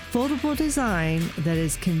resistant, foldable design that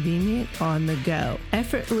is convenient on the go.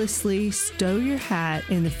 Effortlessly stow your hat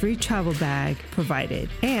in the free travel bag provided,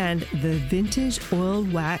 and the vintage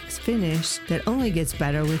oiled wax finish that only gets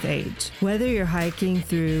better with age. Whether you're hiking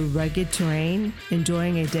through rugged terrain,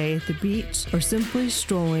 enjoying a day at the beach, or simply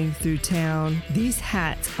strolling through town, these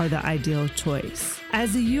hats are the ideal choice.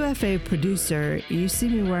 As a UFA producer, you see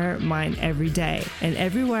me wear mine every day, and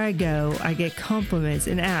everywhere I go, I get compliments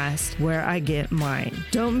and asked where I get mine.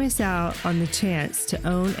 Don't miss out on the chance to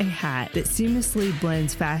own a hat that seamlessly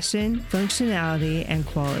blends fashion, functionality, and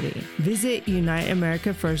quality. Visit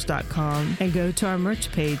UniteAmericaFirst.com and go to our merch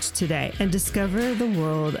page today and discover the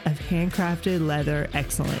world of handcrafted leather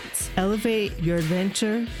excellence. Elevate your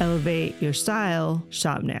adventure, elevate your style,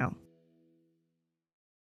 shop now.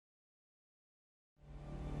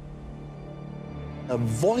 A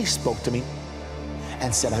voice spoke to me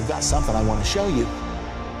and said, I've got something I want to show you.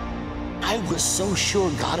 I was so sure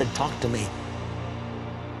God had talked to me.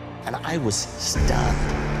 And I was stunned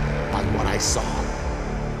by what I saw.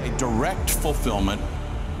 A direct fulfillment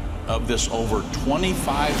of this over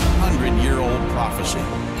 2,500-year-old prophecy.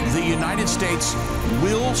 The United States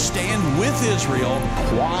will stand with Israel.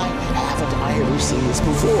 Why haven't I ever seen this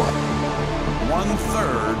before?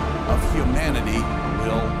 1/3 of humanity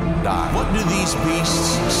will die. What do these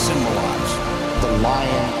beasts symbolize? The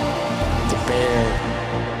lion, the bear,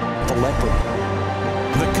 the leopard.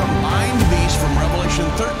 The combined beast from Revelation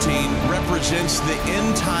 13 represents the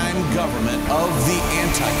end-time government of the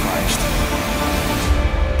Antichrist.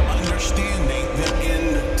 Understanding the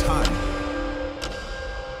end time.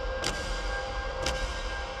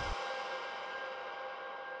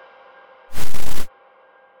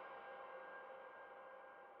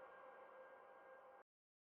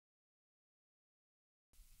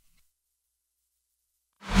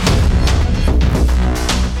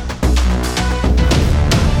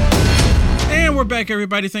 We're back,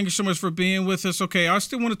 everybody. Thank you so much for being with us. Okay, I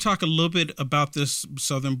still want to talk a little bit about this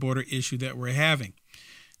southern border issue that we're having.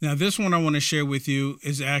 Now, this one I want to share with you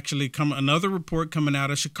is actually another report coming out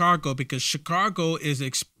of Chicago, because Chicago is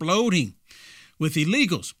exploding with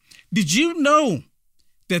illegals. Did you know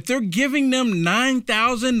that they're giving them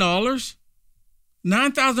 $9,000?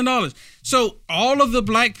 $9,000. So all of the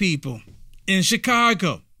black people in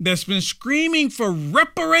Chicago that's been screaming for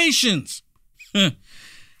reparations,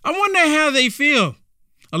 I wonder how they feel.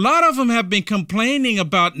 A lot of them have been complaining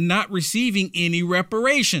about not receiving any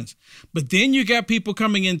reparations. But then you got people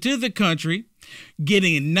coming into the country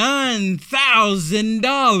getting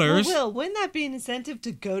 $9,000. Well, Will, wouldn't that be an incentive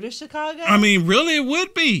to go to Chicago? I mean, really, it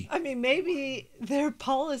would be. I mean, maybe their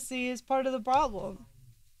policy is part of the problem.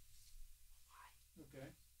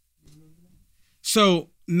 So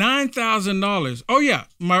 $9,000. Oh, yeah.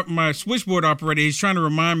 My switchboard operator, he's trying to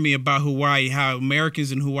remind me about Hawaii, how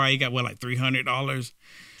Americans in Hawaii got, like $300.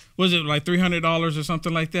 Well, Was it like $300 or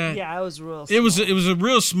something like that? Yeah, it was real. It was a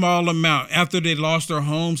real small amount. After they lost their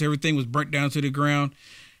homes, everything was burnt down to the ground.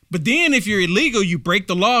 But then if you're illegal, you break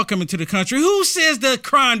the law coming to the country. Who says that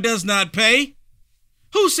crime does not pay?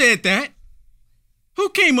 Who said that? Who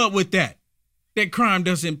came up with that? That crime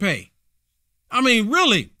doesn't pay? I mean,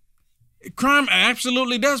 really, crime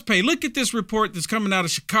absolutely does pay. Look at this report that's coming out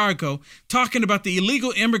of Chicago talking about the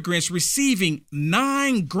illegal immigrants receiving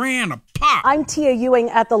 $9,000 a pop. I'm Tia Ewing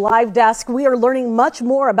at the Live Desk. We are learning much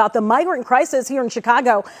more about the migrant crisis here in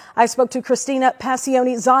Chicago. I spoke to Christina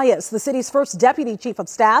Passioni-Zayas, the city's first deputy chief of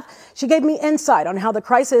staff. She gave me insight on how the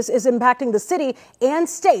crisis is impacting the city and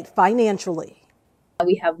state financially.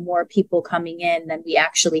 We have more people coming in than we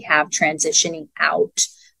actually have transitioning out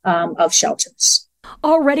of shelters.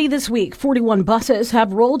 Already this week, 41 buses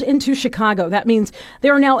have rolled into Chicago. That means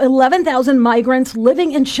there are now 11,000 migrants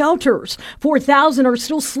living in shelters. 4,000 are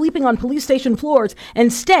still sleeping on police station floors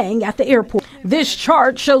and staying at the airport. This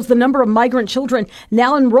chart shows the number of migrant children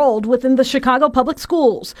now enrolled within the Chicago public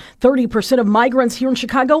schools. 30% of migrants here in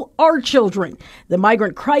Chicago are children. The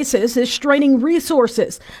migrant crisis is straining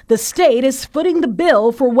resources. The state is footing the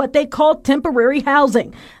bill for what they call temporary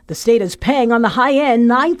housing. The state is paying on the high end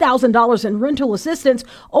 $9,000 in rental assistance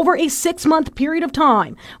over a 6-month period of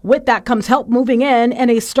time. With that comes help moving in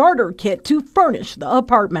and a starter kit to furnish the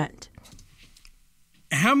apartment.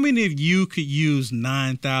 How many of you could use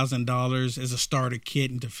 $9,000 as a starter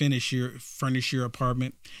kit and to furnish your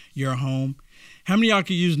apartment, your home? How many of y'all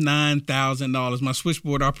could use $9,000? My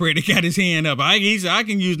switchboard operator got his hand up. He said, I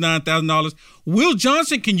can use $9,000. Will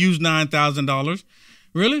Johnson can use $9,000.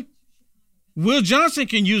 Really? Will Johnson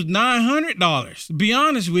can use $900, to be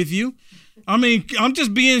honest with you. I mean, I'm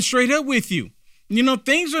just being straight up with you. You know,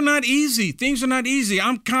 things are not easy. Things are not easy.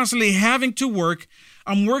 I'm constantly having to work.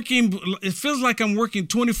 I'm working. It feels like I'm working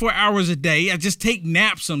 24 hours a day. I just take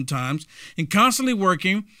naps sometimes and constantly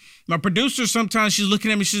working. My producer, sometimes she's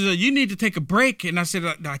looking at me, she says, you need to take a break. And I said,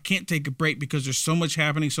 I can't take a break because there's so much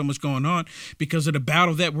happening, so much going on because of the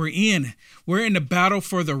battle that we're in. We're in the battle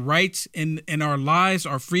for the rights and our lives,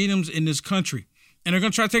 our freedoms in this country. And they're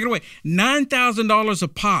going to try to take it away. $9,000 a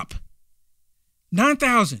pop.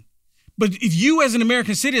 $9,000. But if you as an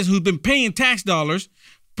American citizen who's been paying tax dollars,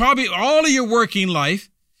 probably all of your working life,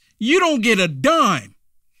 you don't get a dime.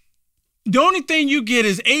 The only thing you get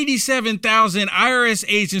is 87,000 IRS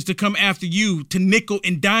agents to come after you to nickel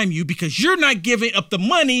and dime you because you're not giving up the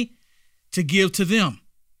money to give to them.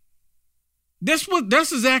 That's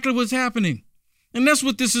exactly what's happening. And that's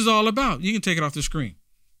what this is all about. You can take it off the screen.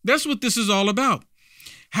 That's what this is all about.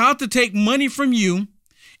 How to take money from you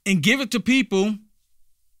and give it to people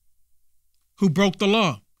who broke the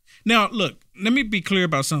law. Now, look, let me be clear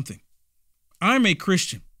about something. I'm a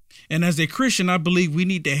Christian. And as a Christian, I believe we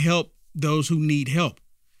need to help those who need help.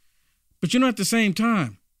 But at the same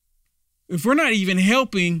time, if we're not even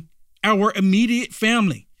helping our immediate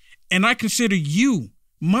family, and I consider you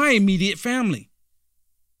my immediate family,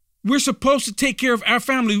 we're supposed to take care of our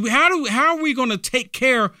family. How are we going to take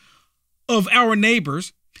care of our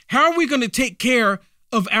neighbors? How are we going to take care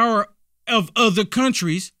of other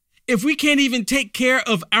countries if we can't even take care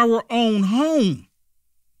of our own home?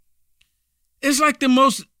 It's like the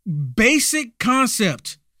most basic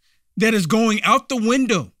concept that is going out the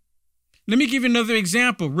window. Let me give you another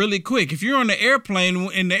example really quick. If you're on the airplane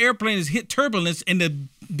and the airplane has hit turbulence and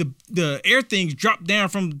the air things drop down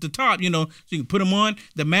from the top, so you can put them on,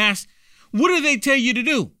 the mask, what do they tell you to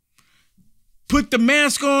do? Put the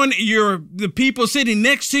mask on the people sitting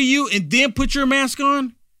next to you and then put your mask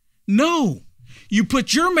on? No. You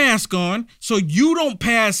put your mask on so you don't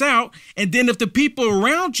pass out. And then if the people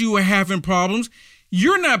around you are having problems,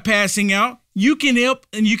 you're not passing out. You can help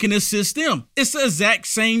and you can assist them. It's the exact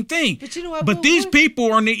same thing. But you know what? But these people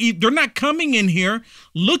they're not coming in here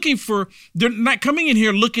looking to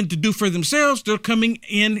do for themselves. They're coming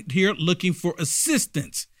in here looking for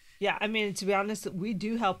assistance. Yeah, I mean, to be honest, we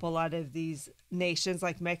do help a lot of these nations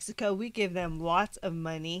like Mexico. We give them lots of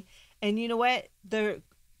money. And you know what? Their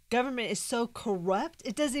government is so corrupt,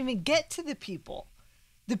 it doesn't even get to the people.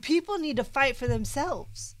 The people need to fight for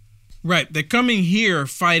themselves. Right. They're coming here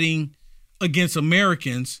fighting against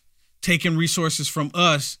Americans, taking resources from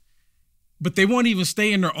us, but they won't even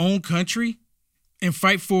stay in their own country and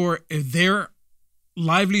fight for their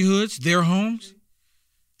livelihoods, their homes.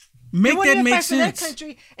 Make that make sense. For their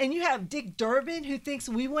country, and you have Dick Durbin who thinks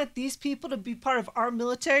we want these people to be part of our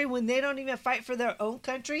military when they don't even fight for their own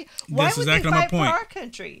country. Why would they fight for our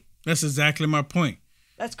country? That's exactly my point.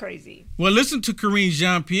 That's crazy. Well, listen to Karine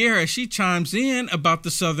Jean-Pierre as she chimes in about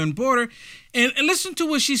the southern border, and listen to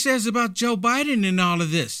what she says about Joe Biden and all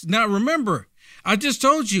of this. Now, remember, I just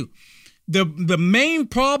told you. The main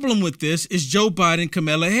problem with this is Joe Biden,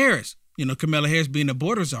 Kamala Harris. You know, Kamala Harris being a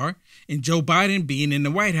border czar and Joe Biden being in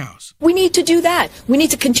the White House. We need to do that. We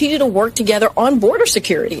need to continue to work together on border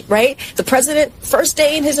security, right? The president, first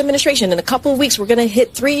day in his administration, in a couple of weeks, we're going to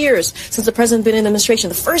hit 3 years since the president's been in administration.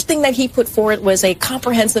 The first thing that he put forward was a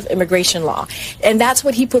comprehensive immigration law. And that's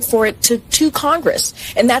what he put forward to Congress.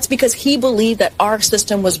 And that's because he believed that our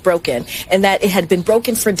system was broken and that it had been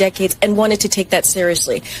broken for decades and wanted to take that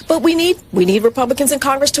seriously. But we need Republicans in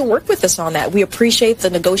Congress to work with us on that. We appreciate the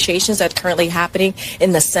negotiations that's currently happening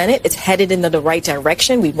in the Senate. It's headed into the right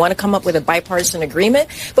direction. We want to come up with a bipartisan agreement.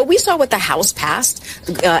 But we saw what the House passed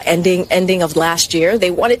ending of last year.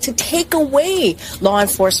 They wanted to take away law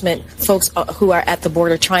enforcement folks who are at the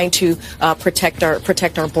border trying to protect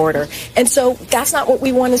our border. And so that's not what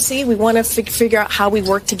we want to see. We want to figure out how we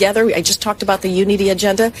work together. I just talked about the unity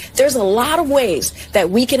agenda. There's a lot of ways that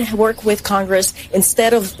we can work with Congress.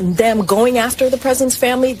 Instead of them going after the president's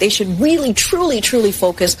family, they should really, truly, truly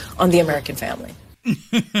focus on the American family.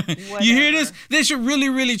 You hear this? They should really,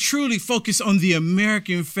 really, truly focus on the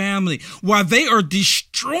American family while they are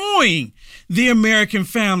destroying the American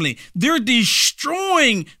family. They're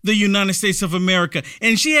destroying the United States of America.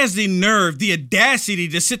 And she has the nerve, the audacity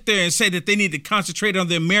to sit there and say that they need to concentrate on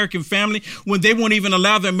the American family when they won't even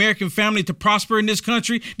allow the American family to prosper in this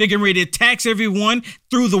country. They're getting ready to tax everyone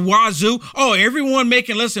through the wazoo. Oh, everyone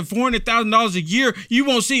making less than $400,000 a year, you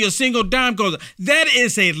won't see a single dime go. That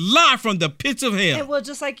is a lie from the pits of hell. And well,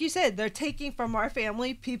 just like you said, they're taking from our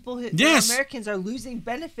family. People, Americans are losing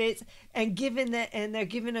benefits and they're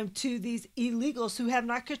giving them to these illegals who have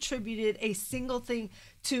not contributed a single thing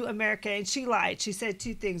to America. And she lied. She said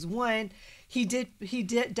two things. One, he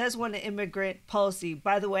does want an immigrant policy.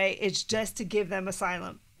 By the way, it's just to give them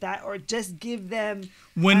asylum. Or just give them.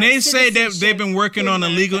 When they say that they've been working on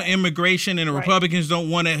illegal immigration and the Republicans don't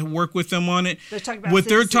want to work with them on it, what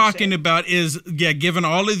they're talking about is, giving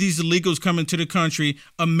all of these illegals coming to the country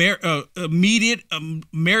immediate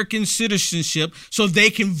American citizenship so they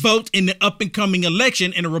can vote in the up and coming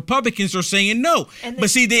election. And the Republicans are saying no. But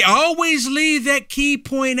see, they always leave that key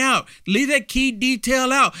point out, leave that key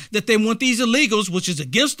detail out that they want these illegals, which is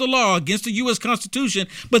against the law, against the U.S. Constitution,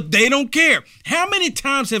 but they don't care. How many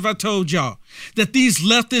times have I told y'all that these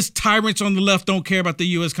leftist tyrants on the left don't care about the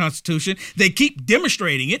U.S. Constitution? They keep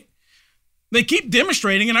demonstrating it. They keep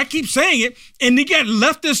demonstrating, and I keep saying it. And you got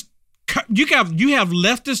leftist, you have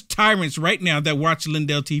leftist tyrants right now that watch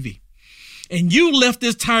Lindell TV. And you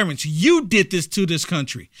leftist tyrants, you did this to this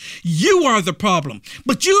country. You are the problem.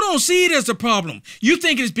 But you don't see it as a problem. You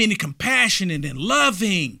think it's being compassionate and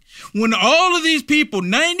loving. When all of these people,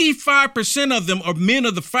 95% of them are men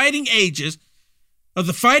of the fighting age,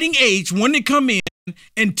 when they come in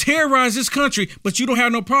and terrorize this country, but you don't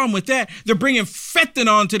have no problem with that. They're bringing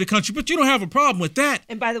fentanyl into the country, but you don't have a problem with that.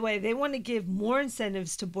 And by the way, they want to give more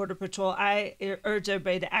incentives to Border Patrol. I urge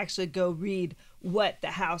everybody to actually go read what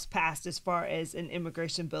the House passed as far as an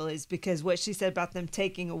immigration bill is, because what she said about them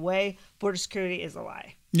taking away border security is a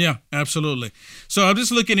lie. Yeah, absolutely. So I'm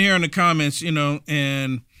just looking here in the comments,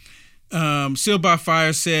 and Sealed by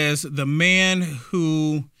Fire says the man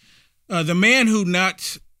who will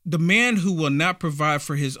not provide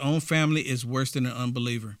for his own family is worse than an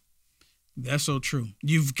unbeliever. That's so true.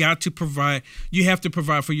 You've got to provide. You have to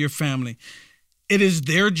provide for your family. It is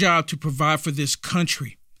their job to provide for this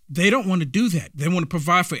country. They don't want to do that. They want to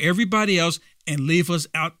provide for everybody else and leave us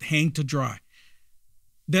out hanging to dry.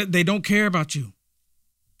 They don't care about you.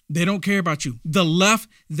 They don't care about you. The left,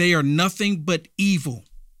 they are nothing but evil.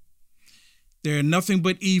 They're nothing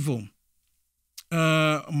but evil.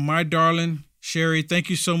 My darling Sherry, thank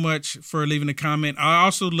you so much for leaving a comment. I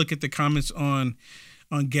also look at the comments on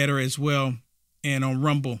Getter as well and on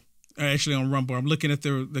Rumble. Actually on Rumble. I'm looking at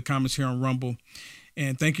the comments here on Rumble.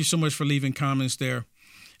 And thank you so much for leaving comments there.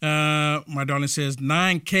 My darling says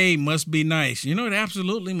 9K must be nice. You know, it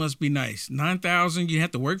absolutely must be nice. 9,000, you have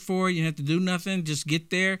to work for it. You have to do nothing. Just get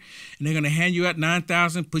there, and they're going to hand you out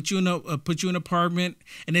 9,000, put you in an apartment,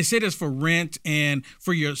 and they say that's for rent and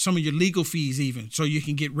for some of your legal fees even, so you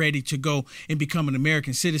can get ready to go and become an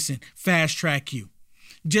American citizen. Fast track you.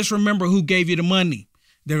 Just remember who gave you the money.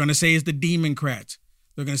 They're going to say it's the Democrats.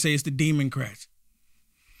 They're going to say it's the Democrats.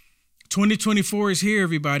 2024 is here,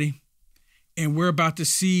 everybody. And we're about to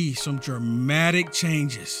see some dramatic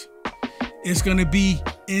changes. It's going to be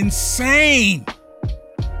insane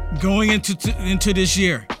going into this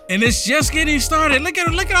year. And it's just getting started. Look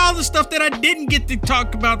at all the stuff that I didn't get to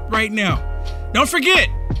talk about right now. Don't forget,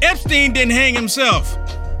 Epstein didn't hang himself.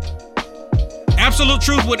 Absolute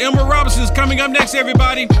Truth with Elmer Robinson is coming up next,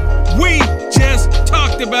 everybody. We just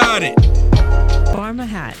talked about it. Parma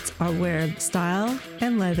hats are where style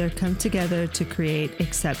and leather come together to create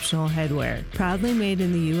exceptional headwear. Proudly made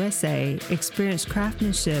in the USA, experience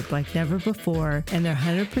craftsmanship like never before, and they're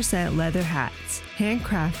 100% leather hats,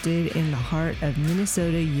 handcrafted in the heart of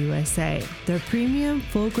Minnesota, USA. Their premium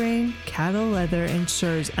full-grain cattle leather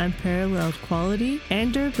ensures unparalleled quality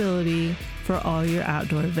and durability for all your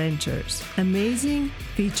outdoor ventures. Amazing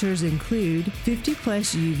features include 50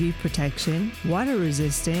 plus UV protection, water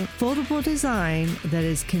resistant, foldable design that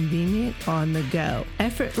is convenient on the go.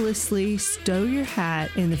 Effortlessly stow your hat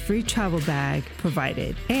in the free travel bag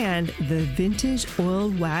provided, and the vintage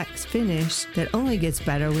oiled wax finish that only gets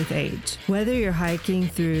better with age. Whether you're hiking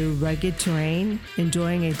through rugged terrain,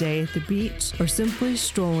 enjoying a day at the beach, or simply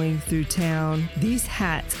strolling through town, these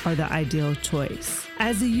hats are the ideal choice.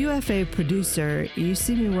 As a UFA producer, you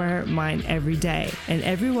see me wear mine every day, and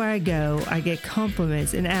everywhere I go, I get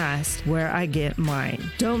compliments and asked where I get mine.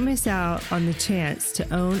 Don't miss out on the chance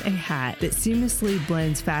to own a hat that seamlessly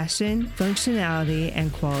blends fashion, functionality,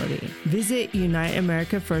 and quality. Visit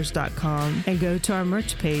UniteAmericaFirst.com and go to our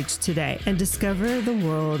merch page today and discover the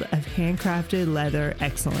world of handcrafted leather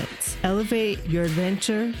excellence. Elevate your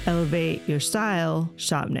adventure, elevate your style,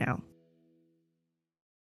 shop now.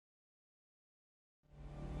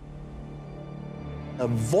 A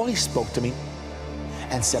voice spoke to me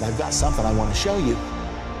and said, I've got something I want to show you.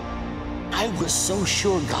 I was so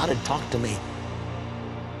sure God had talked to me.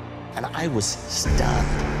 And I was stunned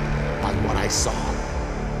by what I saw.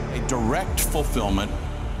 A direct fulfillment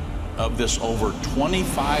of this over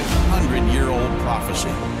 2,500-year-old prophecy.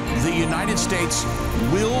 The United States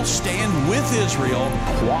will stand with Israel.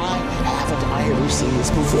 Why haven't I ever seen this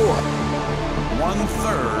before?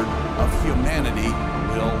 1/3 of humanity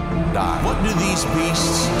will die. What do these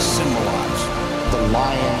beasts symbolize? The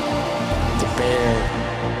lion, the bear,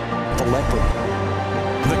 the leopard.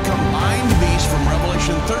 The combined beast from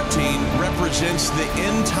Revelation 13 represents the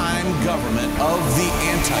end-time government of the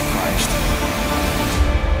Antichrist.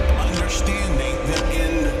 Understanding the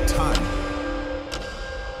end time.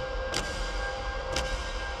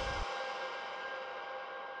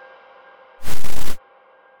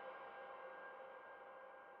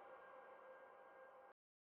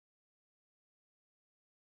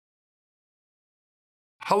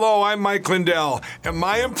 Hello, I'm Mike Lindell, and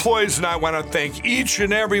my employees and I want to thank each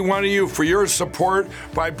and every one of you for your support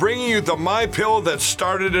by bringing you the MyPillow that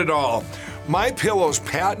started it all. MyPillow's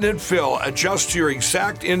patented fill adjusts to your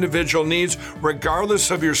exact individual needs regardless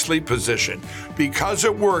of your sleep position. Because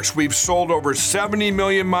it works, we've sold over 70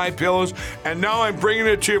 million MyPillows, and now I'm bringing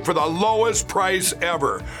it to you for the lowest price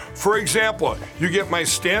ever. For example, you get my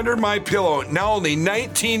standard MyPillow, now only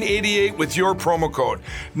 $19.88 with your promo code.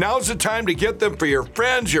 Now's the time to get them for your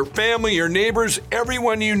friends, your family, your neighbors,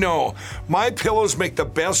 everyone you know. MyPillows make the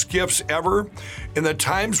best gifts ever. In the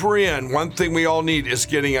times we're in, one thing we all need is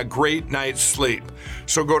getting a great night's sleep.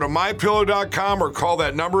 So go to MyPillow.com or call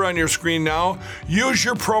that number on your screen now. Use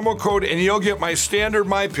your promo code and you'll get my standard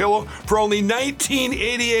MyPillow for only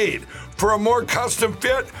 $19.88. For a more custom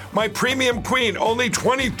fit, my Premium Queen, only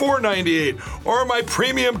 $24.98. Or my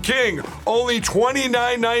Premium King, only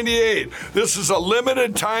 $29.98. This is a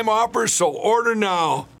limited time offer, so order now.